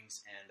in the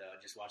mornings and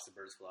just watch the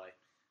birds fly.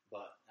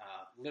 But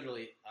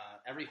literally,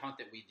 every hunt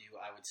that we do,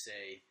 I would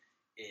say,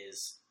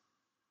 is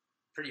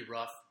pretty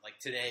rough. Like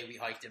today, we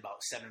hiked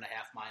about 7.5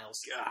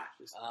 miles.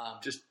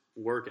 Gosh, just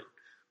working.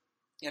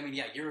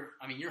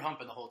 You're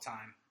humping the whole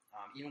time.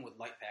 Even with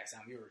light packs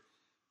on,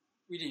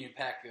 we didn't even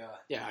pack.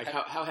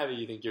 How heavy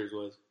do you think yours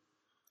was?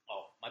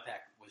 Oh, my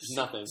pack was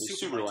nothing. It was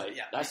super light.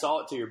 Yeah, I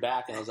saw it to your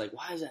back, and I was like,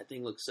 "Why does that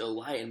thing look so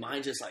light?" And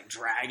mine's just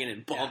dragging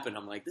and bumping. Yeah.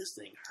 I'm like, "This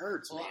thing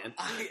hurts, man."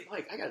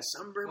 I got a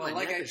sunburn. My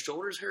neck and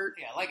shoulders hurt.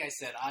 Yeah, like I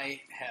said,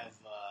 I have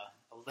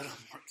a little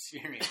more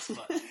experience,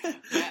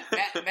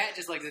 but Matt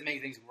just likes to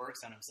make things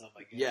worse on himself.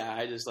 I guess. Yeah,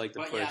 I just like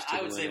to push. Yeah,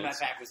 I would say my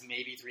pack was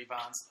maybe 3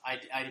 pounds. I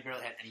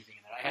barely had anything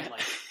in there. I had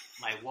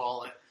my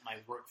wallet, my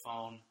work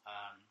phone,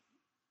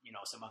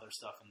 some other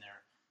stuff in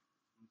there.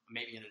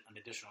 Maybe an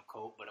additional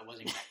coat, but it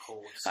wasn't even that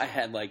cold. So. I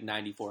had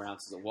 94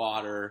 ounces of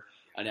water,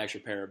 an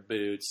extra pair of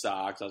boots,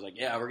 socks. I was like,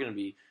 yeah, we're going to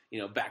be,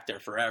 back there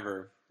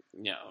forever.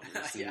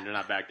 They're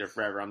not back there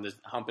forever. I'm just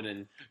humping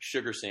in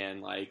sugar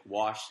sand,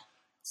 wash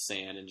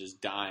sand and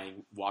just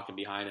dying, walking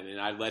behind him.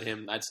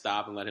 And I'd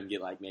stop and let him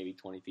get maybe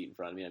 20 feet in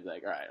front of me. I'd be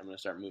like, all right, I'm going to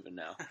start moving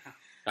now.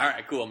 All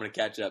right, cool. I'm going to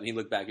catch up. And he'd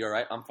look back. You all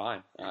right? I'm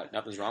fine.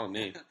 Nothing's wrong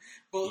with me.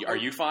 Are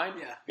you fine?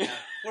 Yeah.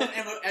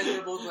 As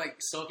we're both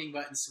soaking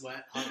wet in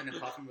sweat, huffing and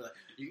puffing, we're like,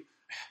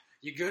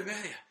 you good, man?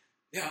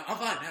 Yeah, I'm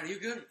fine, man. Are you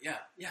good? Yeah,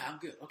 I'm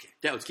good. Okay.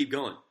 Yeah, let's keep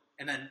going.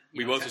 And then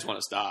we both just want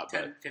to stop.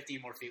 10,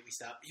 15 more feet, we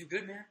stop. You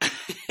good, man?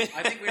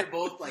 I think we were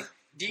both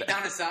deep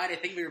down inside. I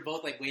think we were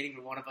both waiting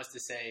for one of us to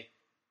say,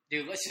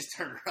 "Dude, let's just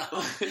turn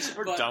around."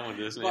 We're done with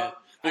this, man.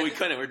 But we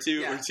couldn't. We're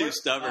too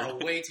stubborn.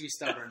 Way too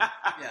stubborn.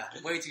 Yeah,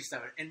 way too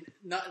stubborn. And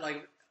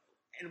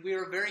and we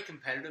were very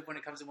competitive when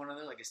it comes to one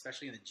another,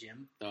 especially in the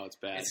gym. Oh, it's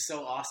bad. It's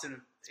so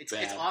awesome. It's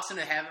awesome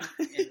to have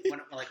him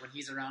when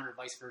he's around or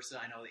vice versa.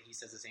 I know that he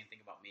says the same thing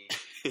about me.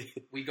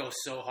 We go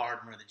so hard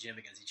when we're in the gym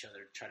against each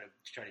other to try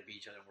to beat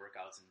each other in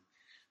workouts and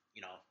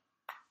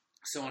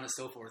so on and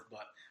so forth.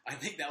 But I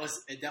think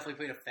it definitely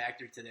played a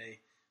factor today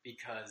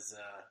because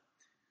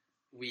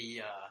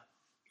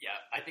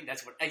I think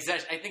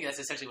that's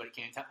essentially what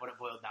it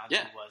boiled down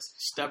to was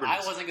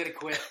stubbornness. I wasn't going to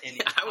quit,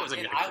 and I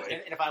wasn't going to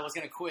quit. And if I was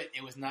going to quit,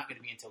 it was not going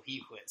to be until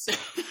he quit. So,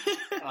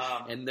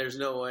 and there's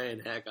no way in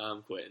heck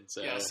I'm quitting.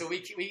 So so we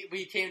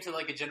came to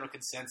a general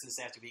consensus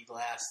after we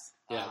glassed.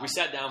 We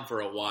sat down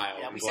for a while.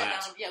 Yeah, we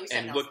sat down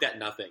and looked at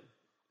nothing.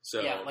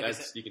 So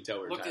you can tell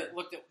we're looked tired.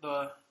 Looked at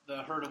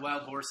the herd of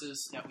wild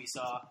horses that we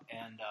saw,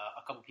 and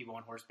a couple people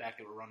on horseback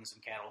that were running some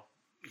cattle,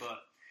 but.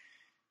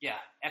 Yeah,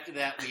 after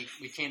that,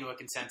 we came to a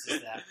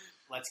consensus that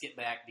let's get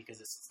back because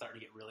it's starting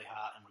to get really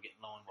hot and we're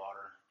getting low in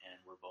water and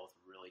we're both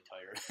really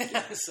tired.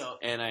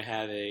 And I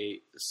have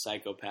a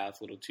psychopath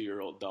little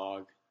 2-year-old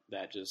dog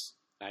that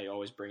I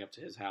always bring up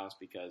to his house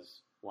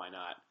because why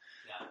not?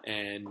 Yeah.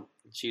 And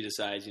she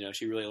decides,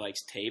 she really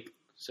likes tape,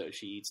 so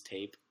she eats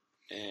tape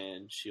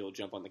and she'll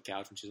jump on the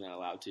couch when she's not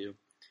allowed to.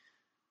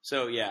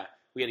 So yeah,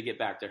 we had to get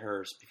back to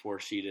hers before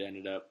she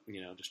ended up,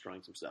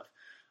 destroying some stuff.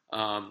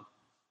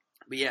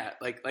 But yeah,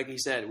 like he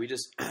said,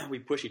 we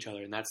push each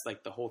other, and that's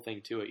the whole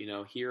thing to it.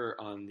 Here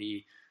on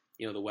the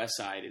the west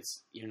side,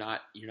 it's you're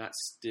not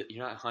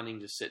hunting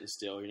just sitting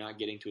still. You're not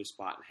getting to a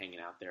spot and hanging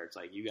out there. It's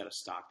you got to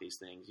stalk these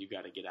things. You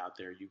got to get out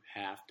there. You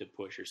have to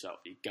push yourself.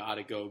 You got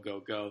to go.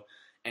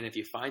 And if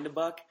you find a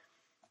buck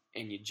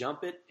and you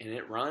jump it and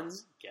it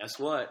runs, guess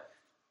what?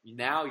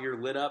 Now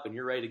you're lit up and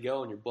you're ready to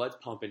go and your blood's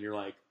pumping. You're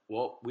like,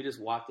 well, we just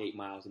walked 8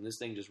 miles, and this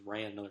thing just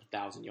ran another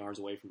 1,000 yards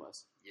away from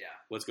us. Yeah.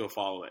 Let's go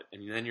follow it.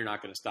 And then you're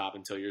not going to stop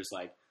until you're just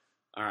like,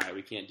 all right,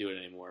 we can't do it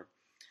anymore.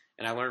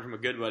 And I learned from a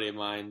good buddy of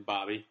mine,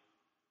 Bobby.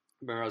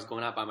 Remember, I was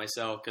going out by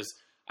myself because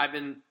I've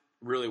been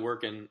really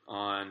working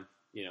on,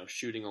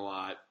 shooting a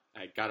lot.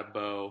 I got a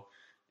bow,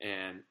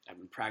 and I've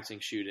been practicing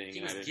shooting.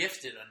 He was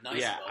gifted a nice bow.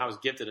 Yeah, I was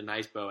gifted a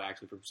nice bow,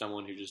 actually, from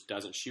someone who just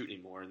doesn't shoot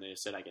anymore, and they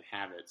said I could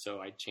have it. So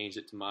I changed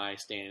it to my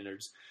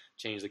standards,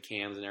 changed the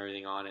cams and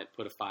everything on it,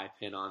 put a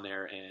 5-pin on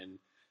there, and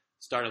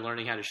started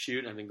learning how to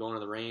shoot. I've been going to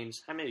the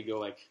range.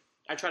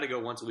 I try to go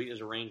once a week.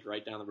 There's a range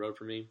right down the road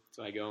from me.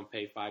 So I go and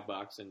pay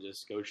 $5 and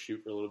just go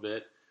shoot for a little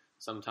bit.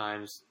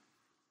 Sometimes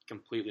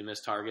completely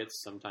miss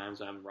targets.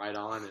 Sometimes I'm right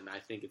on, and I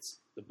think it's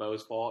the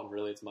bow's fault, and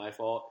really it's my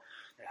fault.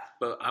 Yeah.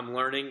 But I'm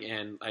learning,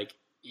 and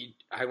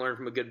I learned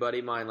from a good buddy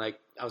of mine.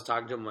 I was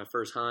talking to him on my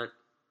first hunt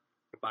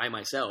by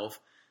myself,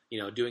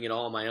 doing it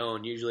all on my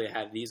own. Usually I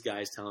have these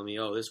guys telling me,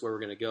 oh, this is where we're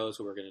going to go, this is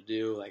what we're going to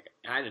do.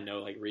 I didn't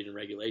know, reading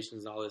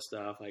regulations and all this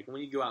stuff.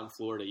 When you go out in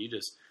Florida,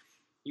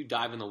 you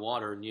dive in the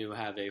water and you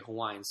have a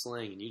Hawaiian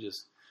sling and you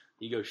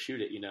go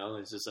shoot it,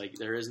 It's just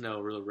there is no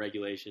real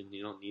regulation.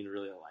 You don't need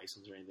really a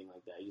license or anything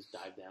like that. You just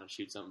dive down,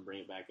 shoot something, bring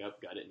it back up,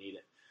 gut it, and eat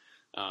it.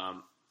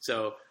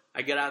 So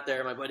I get out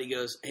there. My buddy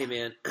goes, hey,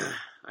 man,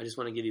 I just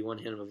want to give you one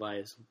hint of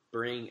advice.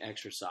 Bring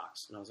extra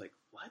socks. And I was like,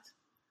 what?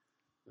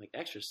 I'm like,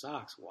 extra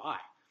socks? Why?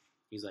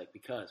 He's like,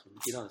 because when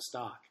you get on a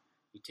stock,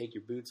 you take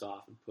your boots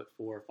off and put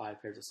 4 or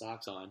 5 pairs of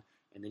socks on,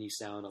 and then you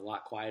sound a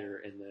lot quieter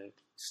in the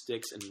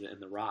sticks and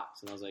the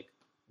rocks. And I was like,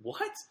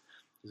 what?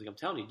 He's like, I'm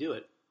telling you, do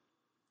it.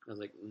 I was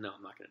like, no,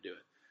 I'm not going to do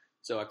it.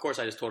 So, of course,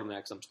 I just told him that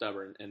because I'm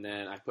stubborn. And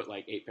then I put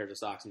 8 pairs of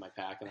socks in my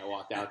pack, and I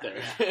walked out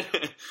there. Yeah.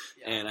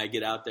 And I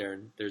get out there,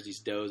 and there's these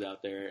does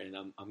out there, and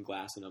I'm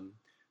glassing them.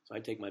 So I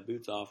take my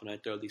boots off, and I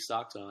throw these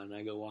socks on, and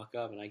I go walk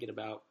up, and I get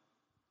about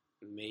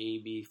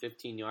maybe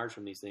 15 yards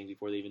from these things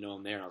before they even know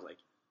I'm there. I was like,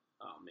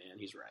 oh, man,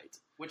 he's right.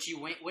 What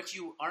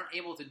you aren't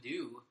able to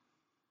do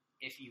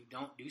if you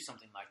don't do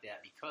something like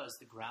that, because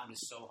the ground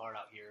is so hard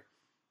out here.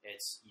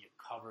 It's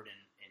covered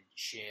in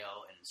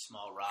shale and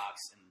small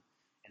rocks, and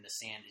the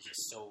sand is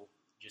just so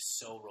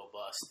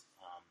robust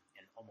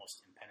and almost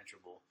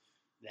impenetrable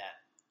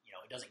that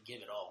it doesn't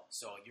give at all.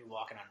 So you're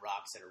walking on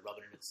rocks that are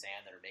rubbing into the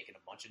sand that are making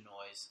a bunch of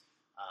noise.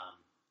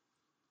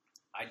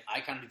 I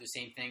kind of do the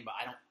same thing, but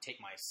I don't take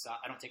my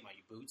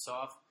boots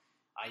off.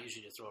 I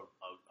usually just throw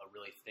a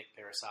really thick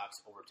pair of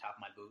socks over top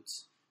of my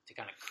boots to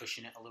kind of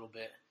cushion it a little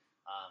bit.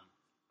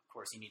 Of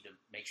course, you need to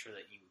make sure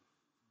that you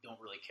don't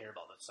really care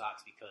about the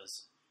socks,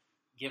 because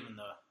given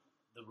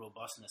the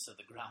robustness of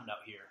the ground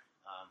out here,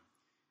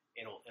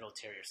 it'll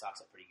tear your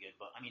socks up pretty good.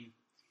 But I mean,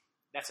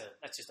 that's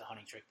just a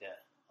hunting trick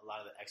that a lot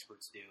of the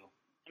experts do.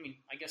 I mean,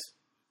 I guess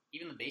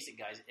even the basic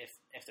guys,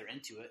 if they're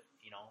into it,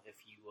 if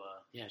you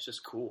yeah, it's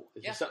just cool.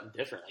 It's just something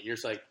different. You're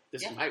just like,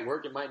 this might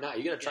work, it might not.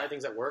 You got to try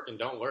things that work and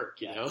don't work.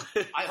 You know.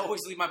 I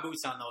always leave my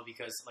boots on though,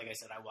 because, like I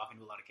said, I walk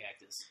into a lot of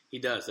cactus. He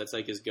does. That's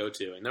his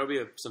go-to. And there'll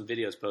be some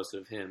videos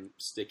posted of him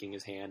sticking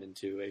his hand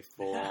into a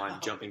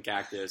full-on jumping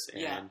cactus,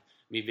 and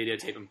me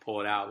videotape him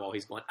pull it out while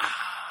he's going, ah.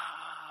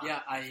 Yeah,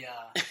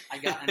 I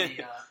got in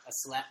a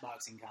slap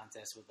boxing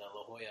contest with La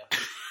Jolla,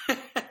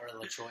 or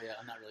La Cholla.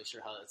 I'm not really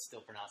sure how it's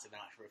still pronounced. I've been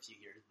out for a few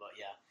years, but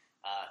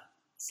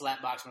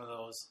slap box one of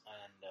those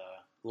and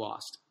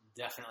lost.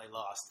 Definitely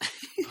lost.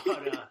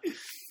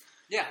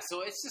 But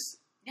so it's just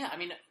I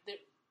mean,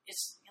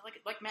 it's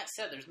like Matt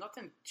said. There's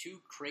nothing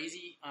too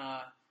crazy.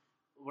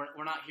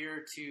 We're not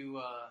here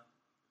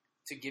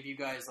to give you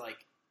guys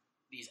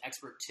these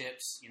expert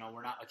tips.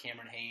 We're not a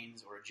Cameron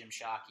Haynes or a Jim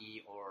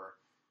Shockey or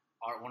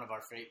one of our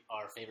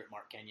favorite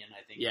Mark Kenyon.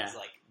 I think is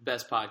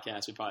best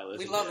podcast we probably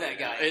listen to. We love that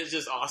guy. It's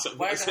just awesome.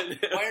 Wired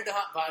to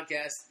Hunt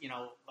podcast.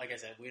 Like I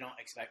said, we don't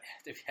expect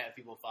to have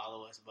people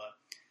follow us, but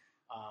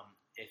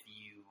if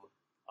you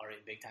are a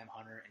big time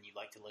hunter and you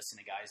like to listen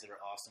to guys that are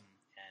awesome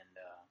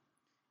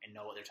and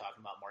know what they're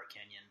talking about, Mark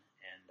Kenyon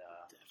and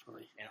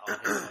definitely and all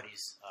his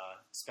buddies,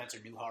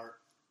 Spencer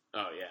Newhart.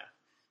 Oh yeah.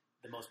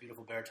 The most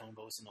beautiful baritone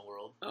voice in the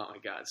world. Oh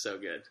my God,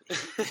 so good.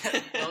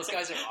 Those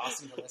guys are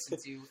awesome to listen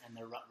to, and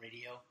their Rut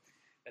Radio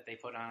that they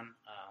put on,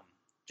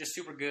 just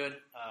super good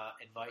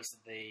advice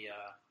that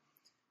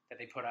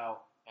they put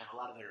out, and a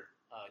lot of their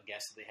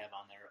guests that they have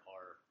on there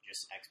are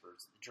just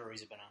experts. The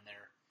juries have been on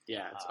there.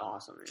 Yeah, it's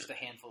awesome. Man. Just a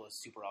handful of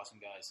super awesome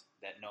guys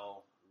that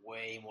know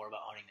way more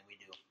about hunting than we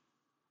do.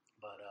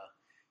 But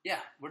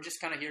we're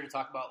just kind of here to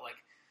talk about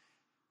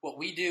what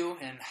we do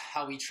and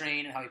how we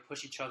train and how we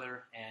push each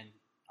other, and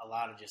a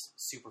lot of just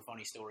super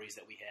funny stories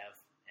that we have,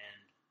 and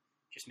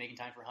just making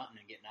time for hunting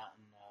and getting out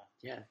and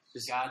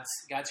just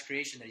God's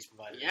creation that He's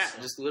provided. Yeah, us,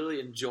 so. Just literally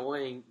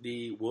enjoying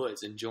the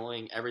woods,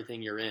 enjoying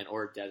everything you're in,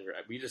 or desert.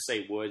 We just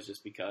say woods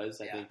just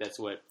because I think that's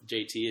what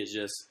JT is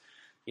just.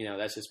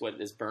 That's just what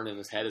is burning in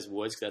his head is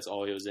woods, because that's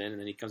all he was in. And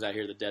then he comes out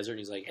here to the desert and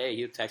he's like, "Hey,"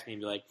 he'll text me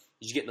and be like,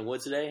 "Did you get in the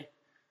woods today?"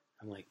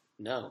 I'm like,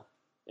 "No,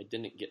 I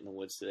didn't get in the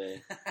woods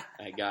today.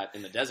 I got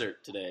in the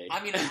desert today."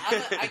 I mean,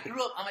 I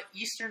grew up. I'm an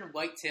eastern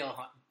whitetail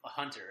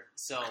hunter,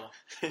 so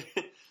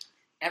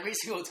every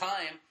single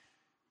time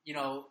you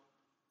know,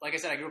 like I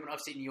said, I grew up in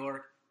upstate New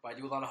York, but I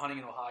do a lot of hunting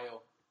in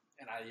Ohio,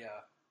 and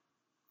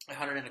I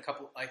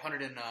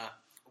hunted in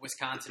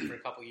Wisconsin for a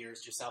couple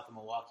years, just south of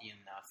Milwaukee in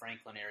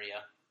Franklin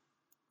area,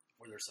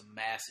 where there's some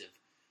massive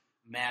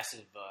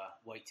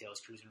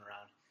whitetails cruising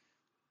around,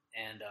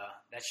 and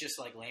that's just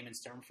like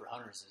layman's term for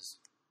hunters is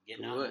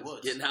getting out in the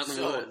woods. Getting out in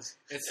the woods.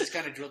 It's just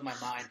kind of drilled my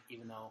mind,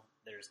 even though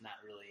there's not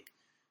really,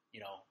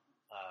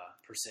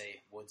 per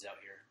se, woods out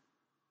here.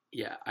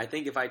 Yeah, I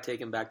think if I take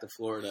him back to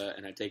Florida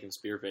and I take him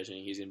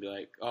spearfishing, he's going to be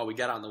like, oh, we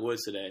got out in the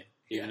woods today,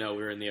 even though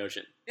we were in the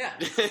ocean. Yeah,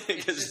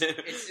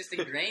 it's just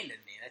ingrained in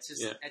me.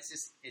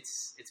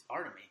 It's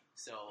part of me.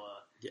 So,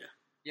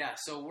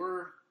 so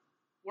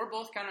we're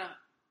both kind of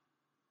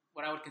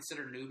what I would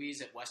consider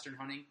newbies at Western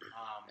hunting.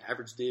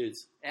 Average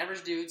dudes.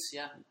 Average dudes,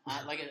 yeah.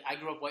 I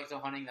grew up whitetail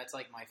hunting. That's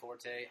like my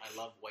forte. I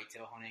love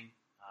whitetail hunting.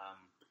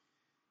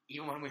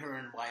 Even when we were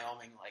in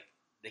Wyoming, like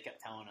they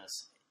kept telling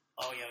us,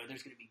 oh yeah,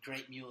 there's going to be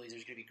great muleys.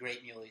 There's going to be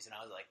great muleys. And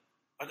I was like,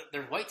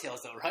 they're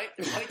whitetails though, right?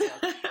 They're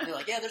whitetails. And they're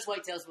like, yeah, there's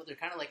whitetails, but they're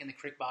kind of like in the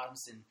creek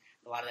bottoms, and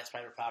a lot of that's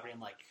private property. I'm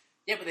like,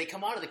 yeah, but they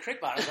come out of the creek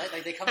bottoms, right?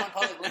 Like they come on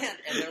public land,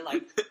 and they're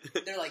like,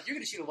 you're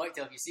going to shoot a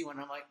whitetail if you see one.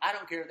 And I'm like, I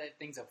don't care if that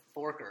thing's a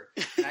forker,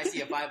 and I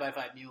see a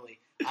 5x5 muley.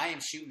 I am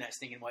shooting that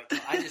stinking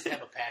whitetail. I just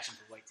have a passion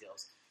for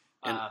whitetails.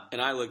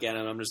 And I look at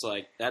him, I'm just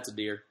like, that's a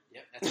deer.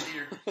 Yep, that's a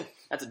deer.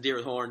 That's a deer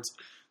with horns.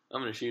 I'm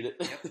going to shoot it.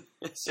 Yep.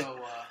 So,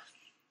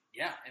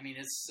 yeah, I mean,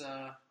 it's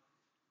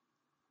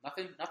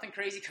nothing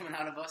crazy coming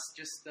out of us.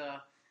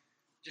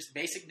 Just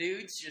basic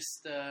dudes,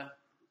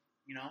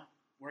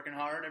 working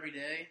hard every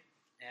day,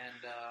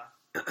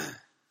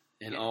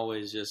 and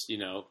always just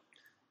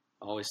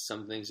always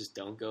some things just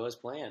don't go as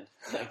planned.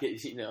 Like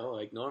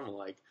like normal.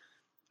 Like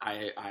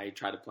I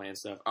try to plan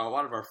stuff. A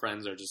lot of our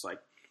friends are just like,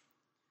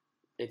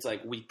 it's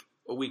like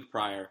a week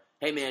prior.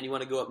 Hey man, you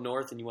want to go up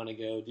north and you want to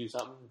go do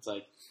something? It's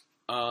like,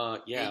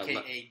 yeah,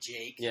 AKA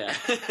Jake. Yeah.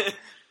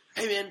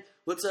 Hey man,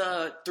 let's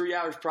 3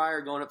 hours prior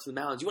going up to the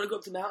mountains. You want to go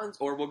up to the mountains,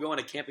 or we'll go on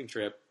a camping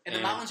trip? And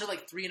the mountains are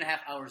like 3.5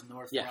 hours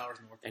north, 4 hours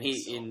north. And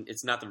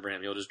it's nothing for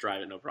him. He'll just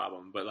drive it, no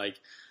problem. But like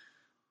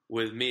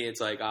with me,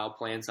 it's like I'll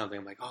plan something.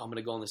 I'm like, oh, I'm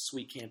gonna go on this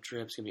sweet camp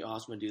trip. It's gonna be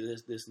awesome. I'm gonna do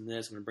this, this, and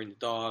this. I'm gonna bring the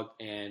dog.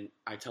 And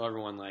I tell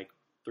everyone like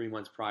 3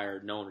 months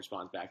prior, no one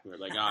responds back to me.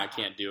 They're like, oh, I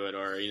can't do it,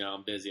 or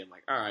I'm busy. I'm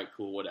like, all right,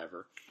 cool,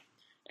 whatever.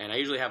 And I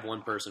usually have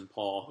one person,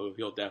 Paul, who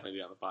he'll definitely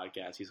be on the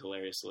podcast. He's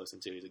hilarious to listen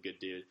to. He's a good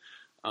dude.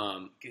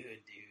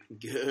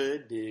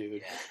 Good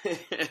dude.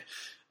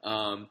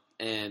 Yeah.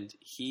 And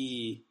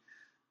he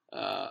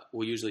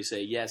will usually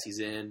say yes, he's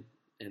in,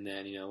 and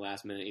then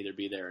last minute either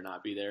be there or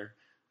not be there,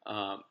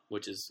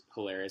 which is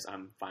hilarious.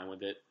 I'm fine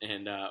with it.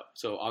 And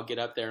so I'll get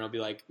up there and I'll be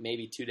like,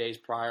 maybe 2 days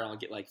prior, I'll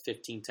get like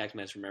 15 text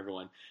messages from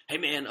everyone. Hey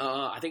man,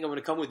 I think I'm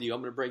gonna come with you.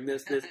 I'm gonna bring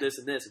this, and this.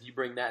 If you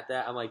bring that.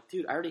 I'm like,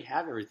 dude, I already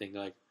have everything.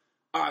 They're like,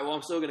 all right, well,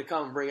 I'm still gonna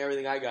come and bring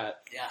everything I got.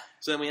 Yeah.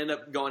 So then we end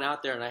up going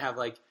out there, and I have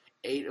like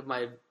 8 of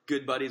my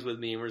good buddies with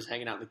me, and we're just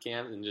hanging out in the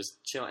camp and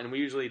just chilling. And we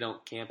usually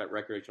don't camp at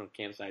recreational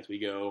campsites. We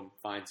go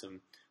find some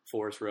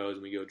forest roads,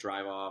 and we go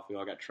drive off. We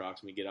all got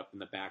trucks, and we get up in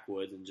the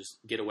backwoods and just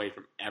get away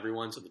from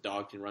everyone so the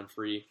dog can run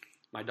free.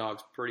 My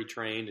dog's pretty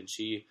trained, and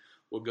she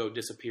will go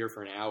disappear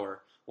for an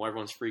hour while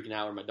everyone's freaking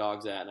out where my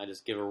dog's at, and I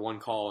just give her one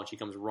call, and she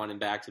comes running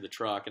back to the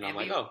truck, and I'm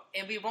like, oh.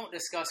 And we won't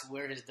discuss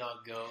where his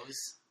dog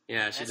goes.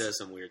 Yeah, she does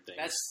some weird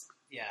things.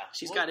 Yeah.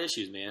 She's got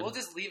issues, man. We'll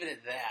just leave it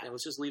at that. Yeah,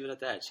 let's just leave it at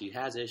that. She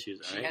has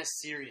issues, all right? She has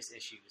serious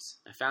issues.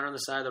 I found her on the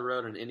side of the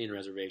road on an Indian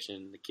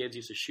reservation. The kids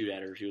used to shoot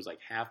at her. She was like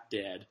half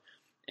dead.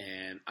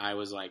 And I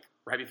was like,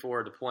 right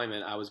before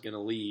deployment, I was going to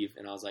leave.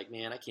 And I was like,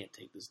 man, I can't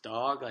take this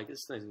dog. Like,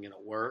 this thing isn't going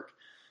to work.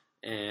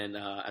 And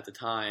at the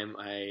time,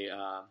 I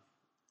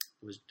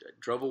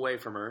drove away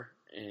from her.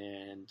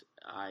 And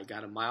I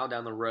got a mile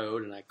down the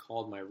road. And I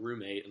called my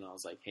roommate. And I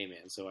was like, hey,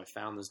 man, so I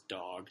found this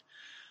dog.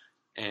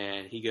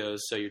 And he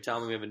goes, so you're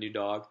telling me we have a new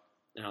dog?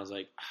 And I was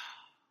like,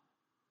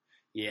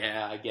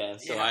 yeah, I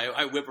guess. So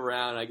I whip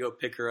around. I go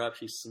pick her up.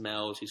 She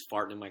smells. She's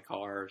farting in my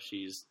car.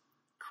 She's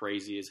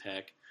crazy as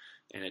heck.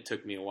 And it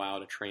took me a while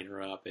to train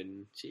her up.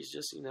 And she's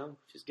just,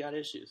 she's got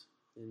issues.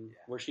 And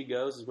where she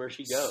goes is where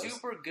she goes.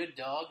 Super good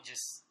dog.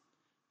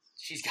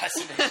 She's got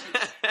some issues.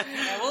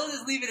 And we'll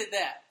just leave it at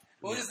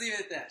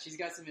that. She's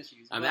got some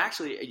issues. I'm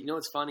actually,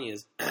 what's funny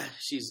is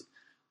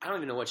I don't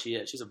even know what she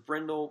is. She's a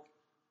brindle,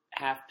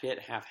 half pit,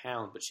 half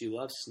hound, but she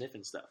loves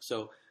sniffing stuff.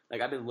 So,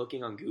 like, I've been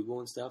looking on Google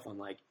and stuff on,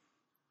 like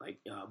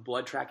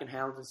blood tracking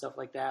hounds and stuff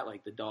like that.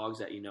 Like, the dogs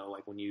that,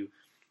 like, when you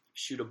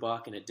shoot a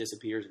buck and it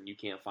disappears and you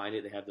can't find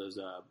it, they have those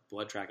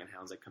blood tracking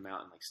hounds that come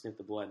out and, like, sniff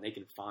the blood, and they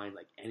can find,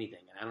 like, anything.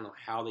 And I don't know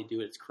how they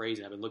do it. It's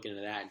crazy. I've been looking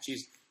into that. And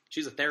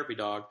she's a therapy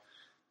dog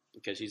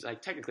because she's,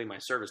 like, technically my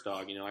service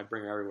dog. I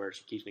bring her everywhere.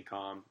 She keeps me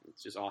calm.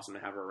 It's just awesome to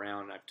have her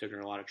around. I've taken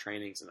her a lot of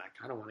trainings, and I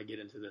kind of want to get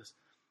into this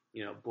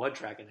blood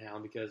tracking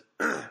hound because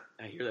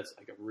I hear that's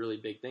like a really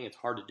big thing. It's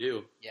hard to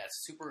do. Yeah,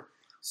 it's super.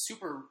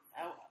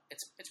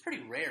 It's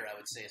pretty rare, I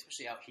would say,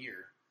 especially out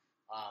here.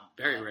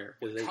 Very rare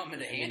because they come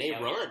into handy. They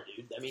run,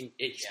 dude. I mean,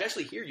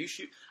 especially here, you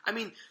shoot. I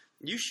mean,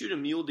 you shoot a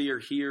mule deer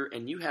here,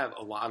 and you have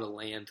a lot of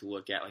land to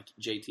look at. Like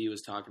JT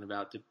was talking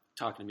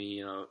to me,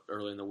 you know,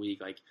 early in the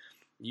week. Like,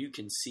 you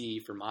can see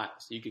for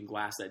miles. You can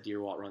glass that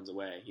deer while it runs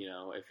away. You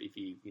know, if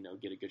you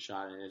get a good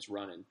shot and it's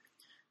running.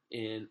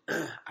 And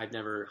I've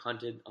never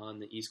hunted on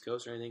the East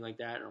Coast or anything like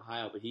that in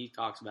Ohio, but he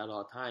talks about it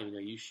all the time. You know,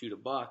 you shoot a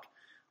buck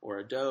or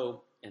a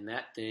doe, and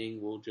that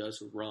thing will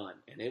just run.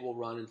 And it will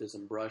run into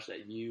some brush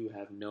that you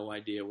have no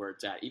idea where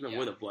it's at. Even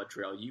with a blood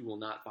trail, you will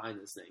not find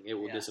this thing. It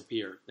will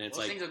disappear. And it's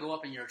things will go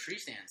up in your tree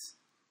stands.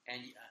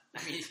 And,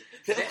 I mean...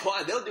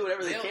 they'll do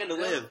whatever they can to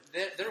live.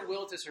 Their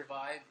will to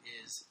survive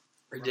is...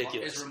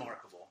 ridiculous. Is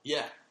remarkable.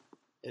 Yeah.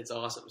 It's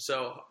awesome.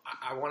 So,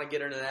 I want to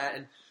get into that.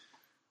 And,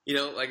 you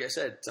know, like I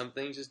said, some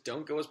things just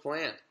don't go as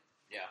planned.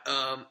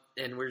 Yeah.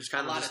 And we're just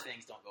kind of... A lot of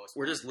things don't go as planned.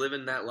 We're just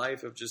living that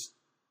life of just...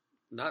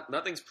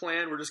 Nothing's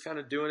planned. We're just kind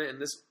of doing it.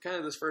 And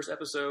this first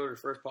episode or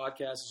first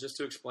podcast is just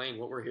to explain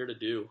what we're here to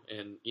do.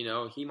 And, you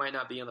know, he might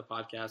not be on the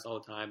podcast all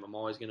the time.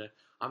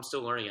 I'm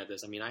still learning at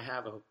this. I mean, I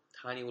have a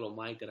tiny little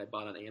mic that I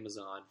bought on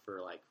Amazon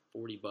for like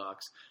 $40.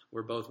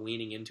 We're both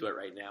leaning into it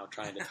right now,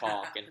 trying to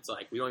talk. And it's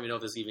like, we don't even know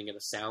if this is even going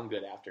to sound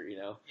good after, you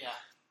know? Yeah.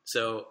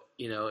 So,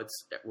 you know,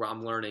 it's where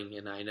I'm learning,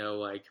 and I know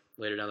like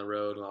later down the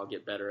road I'll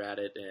get better at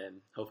it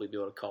and hopefully be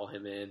able to call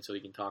him in so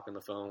he can talk on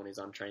the phone when he's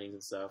on trainings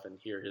and stuff and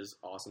hear his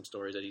awesome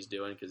stories that he's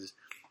doing, because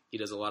he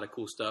does a lot of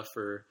cool stuff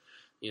for,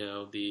 you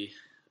know, the,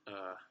 I don't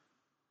know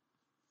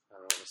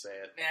how to say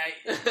it.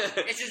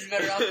 Yeah, it's just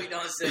better off we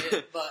don't say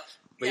it, but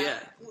yeah.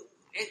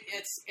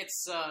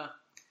 It's a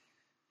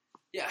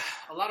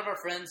lot of our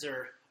friends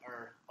are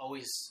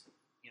always,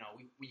 you know,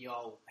 we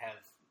all have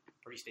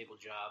pretty stable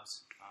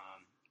jobs.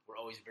 We're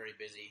always very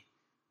busy,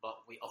 but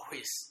we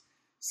always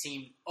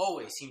seem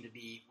to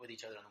be with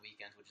each other on the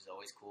weekends, which is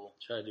always cool.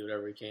 Try to do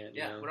whatever we can.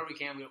 Yeah, you know? Whatever we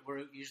can.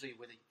 We're usually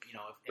with, you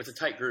know. It's a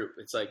tight group.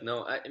 It's like,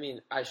 no, I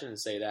mean, I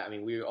shouldn't say that. I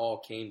mean, we all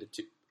came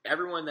to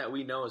everyone that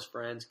we know as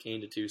friends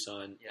came to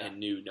Tucson and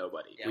knew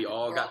nobody. Yeah, we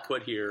all got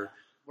put here.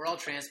 We're all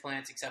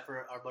transplants except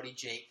for our buddy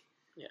Jake.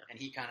 Yeah, and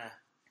he kind of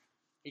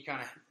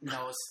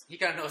knows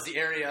the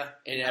area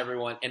and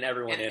everyone in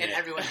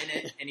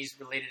it, and he's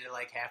related to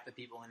like half the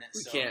people in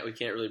it. We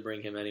can't really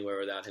bring him anywhere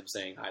without him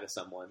saying hi to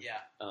someone. Yeah.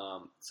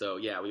 So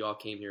yeah, we all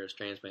came here as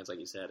transplants, like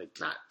you said,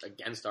 not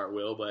against our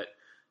will, but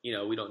you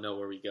know, we don't know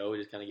where we go. We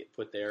just kind of get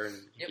put there, and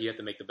you have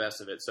to make the best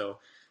of it. So,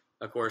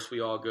 of course,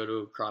 we all go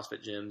to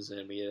CrossFit gyms,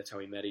 and that's how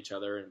we met each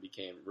other and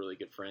became really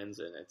good friends.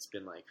 And it's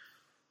been like,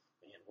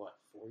 man, what,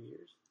 4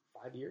 years?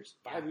 5 years?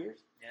 5 years?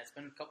 Yeah, it's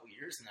been a couple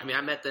years now. I mean,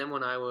 I met them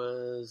when I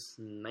was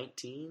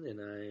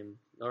 19,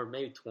 or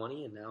maybe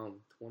 20, and now I'm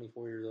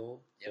 24 years old.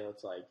 Yep. So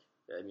it's like,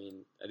 I mean,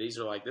 this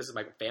is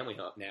my family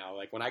home now.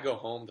 Like, when I go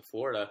home to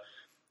Florida,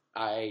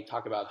 I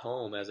talk about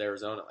home as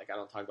Arizona. Like, I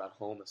don't talk about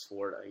home as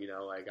Florida, you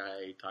know? Like,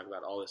 I talk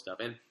about all this stuff.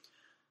 And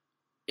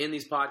in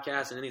these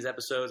podcasts and in these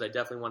episodes, I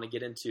definitely want to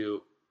get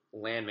into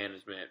land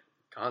management,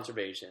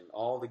 conservation,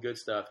 all the good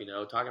stuff, you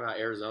know? Talking about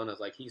Arizona is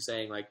like, he's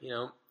saying, like, you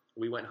know,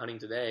 we went hunting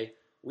today.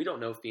 We don't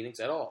know Phoenix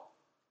at all.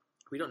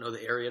 We don't know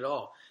the area at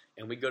all.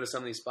 And we go to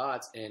some of these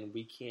spots, and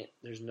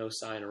there's no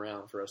sign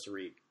around for us to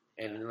read.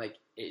 And, like,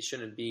 it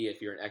shouldn't be,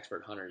 if you're an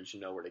expert hunter, you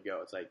should know where to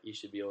go. It's like, you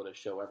should be able to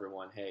show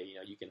everyone, hey, you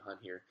know, you can hunt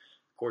here.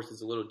 Of course,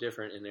 it's a little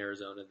different in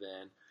Arizona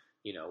than,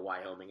 you know,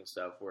 Wyoming and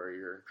stuff, where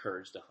you're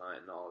encouraged to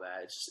hunt and all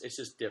that. It's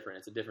just different.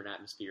 It's a different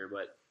atmosphere,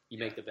 but you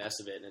make the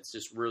best of it. And it's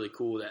just really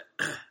cool that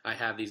I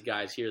have these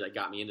guys here that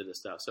got me into this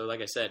stuff. So,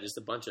 like I said, just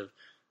a bunch of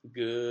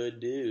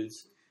good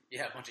dudes.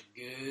 Yeah, a bunch of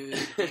good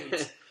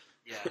dudes.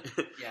 Yeah.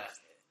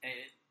 And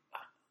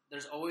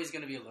there's always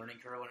going to be a learning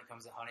curve when it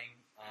comes to hunting,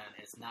 and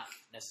it's not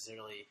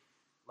necessarily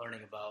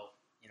learning about,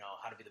 you know,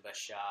 how to be the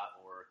best shot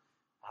or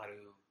how to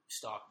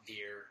stalk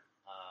deer.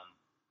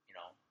 You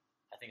know,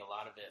 I think a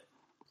lot of it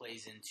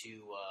plays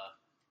into,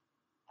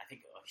 I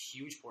think a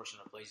huge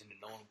portion of it plays into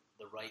knowing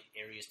the right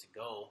areas to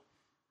go,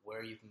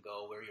 where you can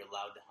go, where you're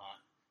allowed to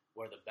hunt,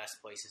 where are the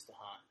best places to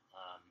hunt.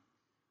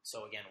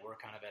 So again, we're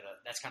kind of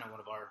that's kind of one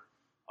of our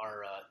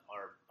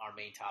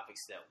main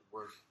topics that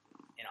we're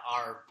in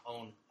our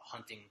own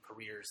hunting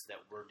careers that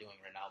we're doing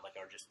right now, like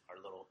our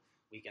little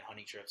weekend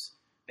hunting trips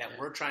that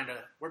we're trying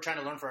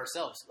to learn for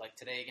ourselves. Like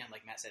today, again,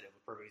 like Matt said, it was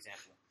a perfect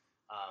example.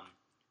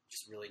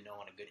 Just really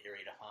knowing a good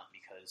area to hunt,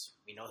 because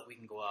we know that we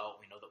can go out,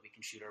 we know that we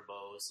can shoot our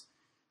bows.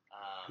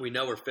 We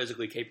know we're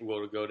physically capable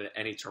to go to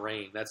any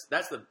terrain. I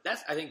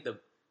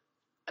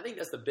think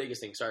that's the biggest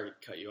thing. Sorry to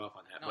cut you off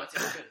on that, but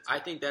it's good. I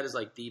think that is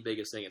like the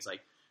biggest thing. It's like,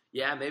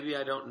 yeah, maybe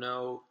I don't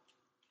know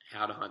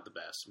how to hunt the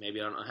best.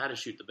 Maybe I don't know how to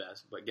shoot the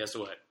best. But guess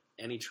what?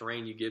 Any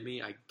terrain you give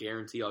me, I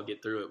guarantee I'll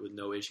get through it with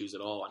no issues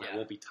at all, and I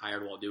won't be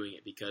tired while doing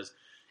it.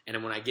 And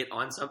then when I get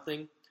on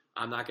something,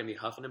 I'm not going to be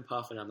huffing and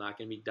puffing. I'm not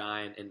going to be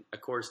dying. And,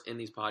 of course, in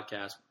these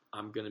podcasts,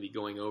 I'm going to be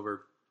going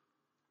over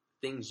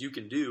things you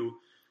can do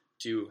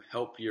to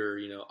help your,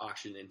 you know,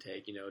 oxygen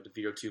intake, you know,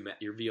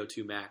 your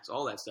VO2 max,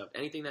 all that stuff.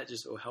 Anything that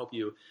just will help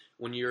you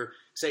when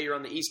say you're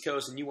on the East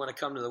Coast and you want to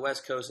come to the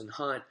West Coast and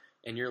hunt,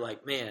 and you're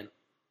like, man,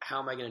 how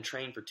am I going to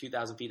train for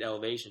 2,000 feet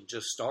elevation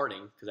just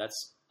starting? Because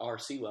that's our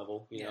sea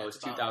level, you know, it's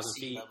 2,000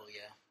 feet level,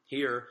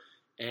 here.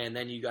 And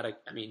then you got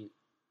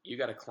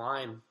to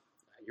climb.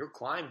 You'll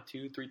climb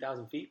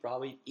 2,000-3,000 feet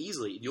probably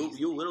easily.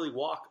 You'll literally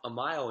walk a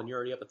mile and you're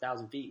already up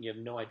 1,000 feet and you have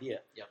no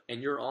idea. Yep.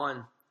 And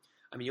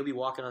you'll be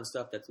walking on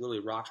stuff that's literally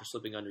rocks are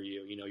slipping under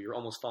you. You know, you're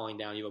almost falling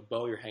down. You have a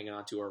bow you're hanging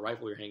onto or a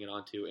rifle you're hanging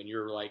onto, and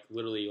you're like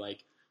literally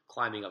like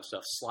climbing up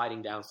stuff,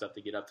 sliding down stuff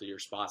to get up to your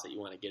spots that you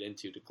want to get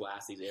into to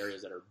glass these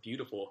areas that are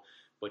beautiful.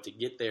 But to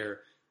get there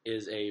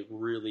is a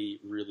really,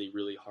 really,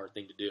 really hard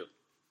thing to do.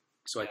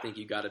 So I think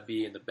you got to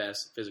be in the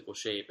best physical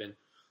shape, and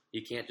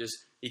you can't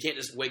just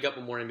wake up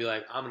one morning and be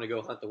like, I'm going to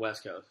go hunt the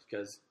West Coast,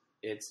 because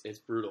it's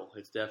brutal.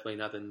 It's definitely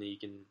nothing that you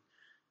can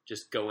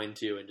just go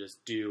into and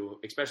just do,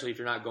 especially if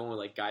you're not going with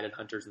like guided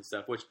hunters and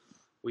stuff, which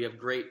we have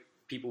great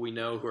people we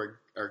know who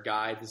are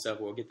guides and stuff.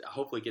 We'll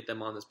hopefully get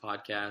them on this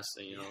podcast,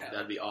 and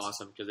that'd be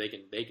awesome, because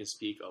they can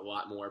speak a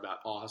lot more about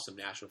awesome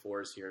national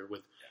forests here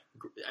with,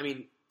 I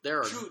mean, there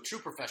are true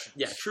professionals.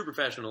 Yeah, true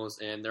professionals,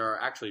 and there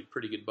are actually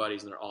pretty good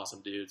buddies, and they're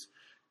awesome dudes,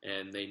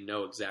 and they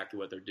know exactly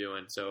what they're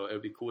doing. So it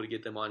would be cool to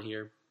get them on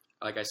here.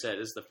 Like I said,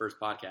 this is the first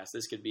podcast.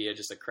 This could be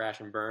just a crash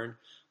and burn,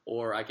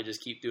 or I could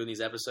just keep doing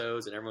these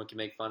episodes, and everyone can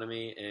make fun of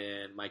me,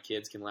 and my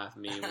kids can laugh at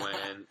me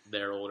when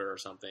they're older or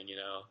something.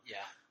 Yeah.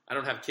 I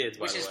don't have kids,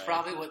 by the way. Which is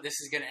probably what this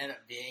is going to end up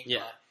being. Yeah.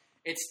 But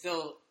it's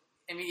still,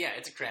 I mean, yeah,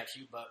 it's a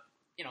crapshoot, but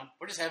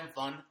we're just having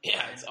fun.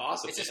 Yeah, it's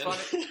awesome. It's just fun.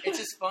 It's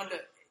just fun to,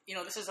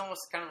 this is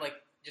almost kind of like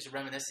just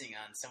reminiscing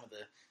on some of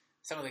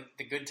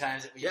the good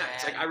times that we had. Yeah,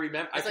 it's like I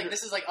remember.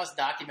 This is like us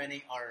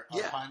documenting our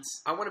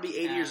hunts. I want to be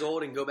 80 years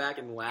old and go back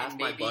and laugh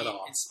my butt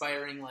off.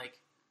 Inspiring like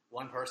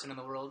one person in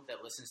the world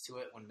that listens to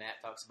it when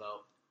Matt talks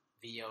about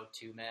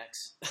VO2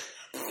 max.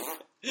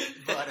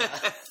 But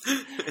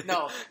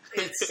no,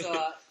 it's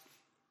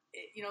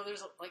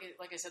there's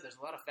like I said, there's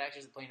a lot of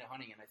factors that play into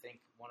hunting, and I think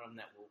one of them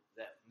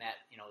that Matt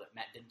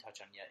didn't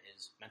touch on yet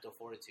is mental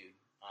fortitude.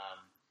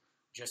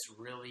 Just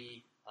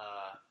really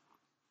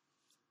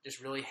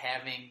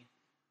having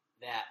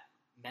that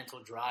mental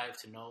drive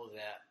to know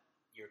that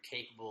you're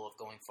capable of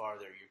going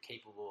farther, you're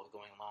capable of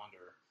going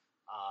longer,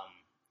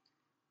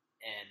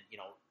 and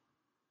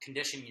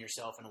conditioning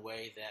yourself in a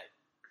way that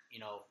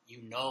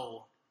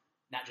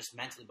not just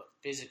mentally but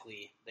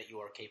physically that you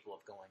are capable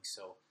of going.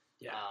 So,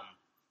 yeah.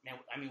 Man,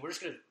 I mean,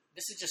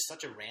 this is just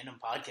such a random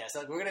podcast.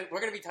 Like, we're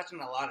gonna be touching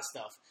on a lot of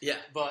stuff. Yeah,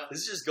 but this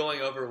is just going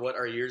over what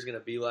our year's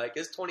gonna be like.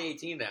 It's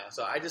 2018 now,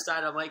 so I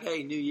decided, I'm like,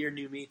 hey, new year,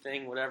 new me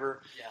thing,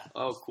 whatever. Yeah.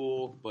 Oh,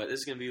 cool. But this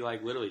is gonna be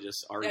like literally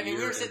just our year. I mean,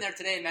 we were sitting there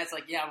today, and Matt's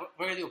like, "Yeah,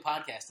 we're gonna do a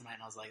podcast tonight,"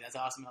 and I was like, "That's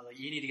awesome." I was like,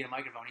 "You need to get a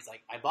microphone." He's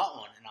like, "I bought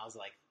one," and I was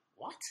like,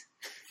 "What?"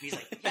 And he's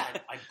like, "Yeah,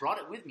 I brought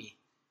it with me,"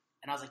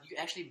 and I was like, "You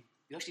actually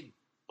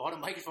bought a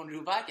microphone to do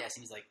a podcast?"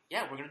 And he's like,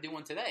 "Yeah, we're gonna do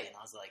one today," and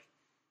I was like,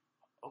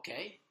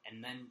 okay.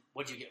 And then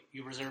what'd you get?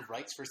 You reserved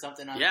rights for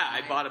something?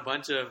 I bought a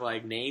bunch of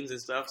like names and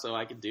stuff so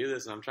I could do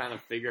this, and I'm trying to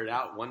figure it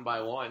out one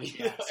by one.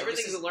 Yeah, so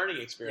everything's a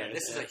learning experience. Yeah,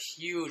 this is a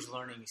huge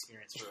learning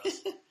experience for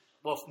us.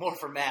 Well, more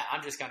for Matt.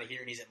 I'm just kind of here,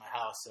 and he's at my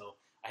house, so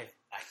I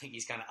think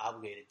he's kind of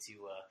obligated to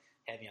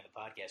have me on the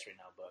podcast right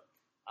now. But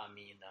I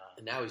mean,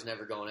 and now he's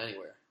never going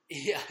anywhere.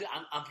 Yeah,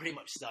 I'm pretty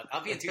much stuck.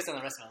 I'll be in Tucson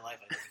the rest of my life,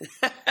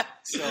 I think.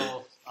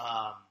 So,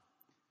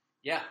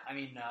 yeah, I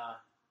mean.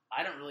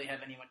 I don't really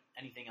have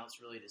anything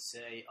else really to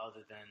say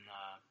other than,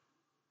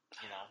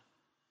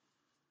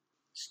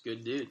 just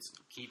good dudes.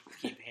 Keep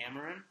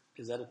hammering.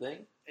 Is that a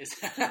thing?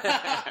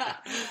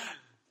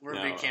 We're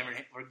big Cameron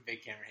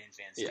Hanes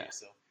fans too.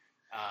 So,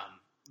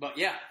 but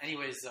yeah.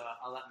 Anyways,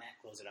 I'll let Matt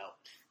close it out.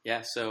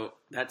 Yeah. So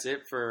that's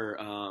it for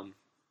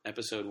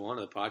episode 1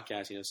 of the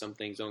podcast. Some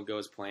things don't go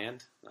as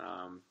planned,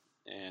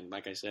 and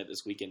like I said,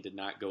 this weekend did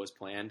not go as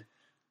planned.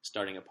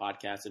 Starting a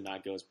podcast did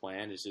not go as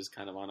planned. It's just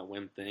kind of on a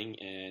whim thing,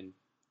 and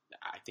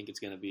I think it's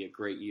going to be a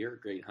great year,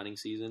 great hunting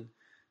season,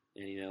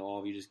 and all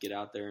of you just get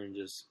out there and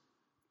just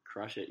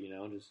crush it.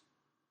 Just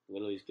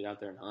literally just get out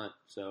there and hunt.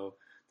 So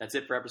that's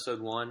it for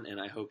episode 1, and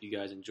I hope you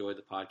guys enjoy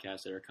the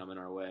podcasts that are coming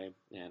our way,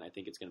 and I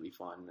think it's going to be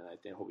fun, and I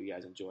hope you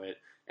guys enjoy it.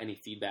 Any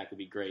feedback would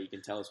be great. You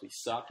can tell us we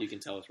suck. You can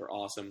tell us we're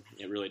awesome.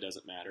 It really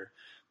doesn't matter.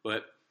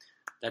 But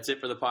that's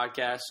it for the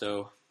podcast.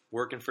 So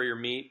working for your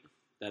meat,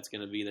 that's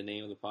going to be the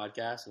name of the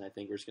podcast, and I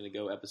think we're just going to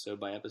go episode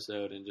by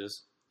episode and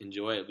just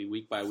enjoy it. It'll be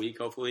week by week,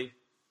 hopefully.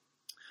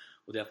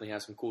 We'll definitely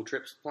have some cool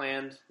trips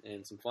planned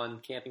and some fun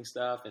camping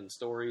stuff and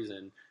stories,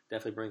 and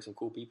definitely bring some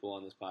cool people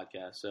on this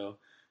podcast. So,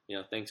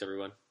 thanks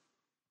everyone.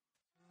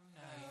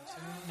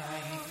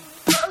 Tonight.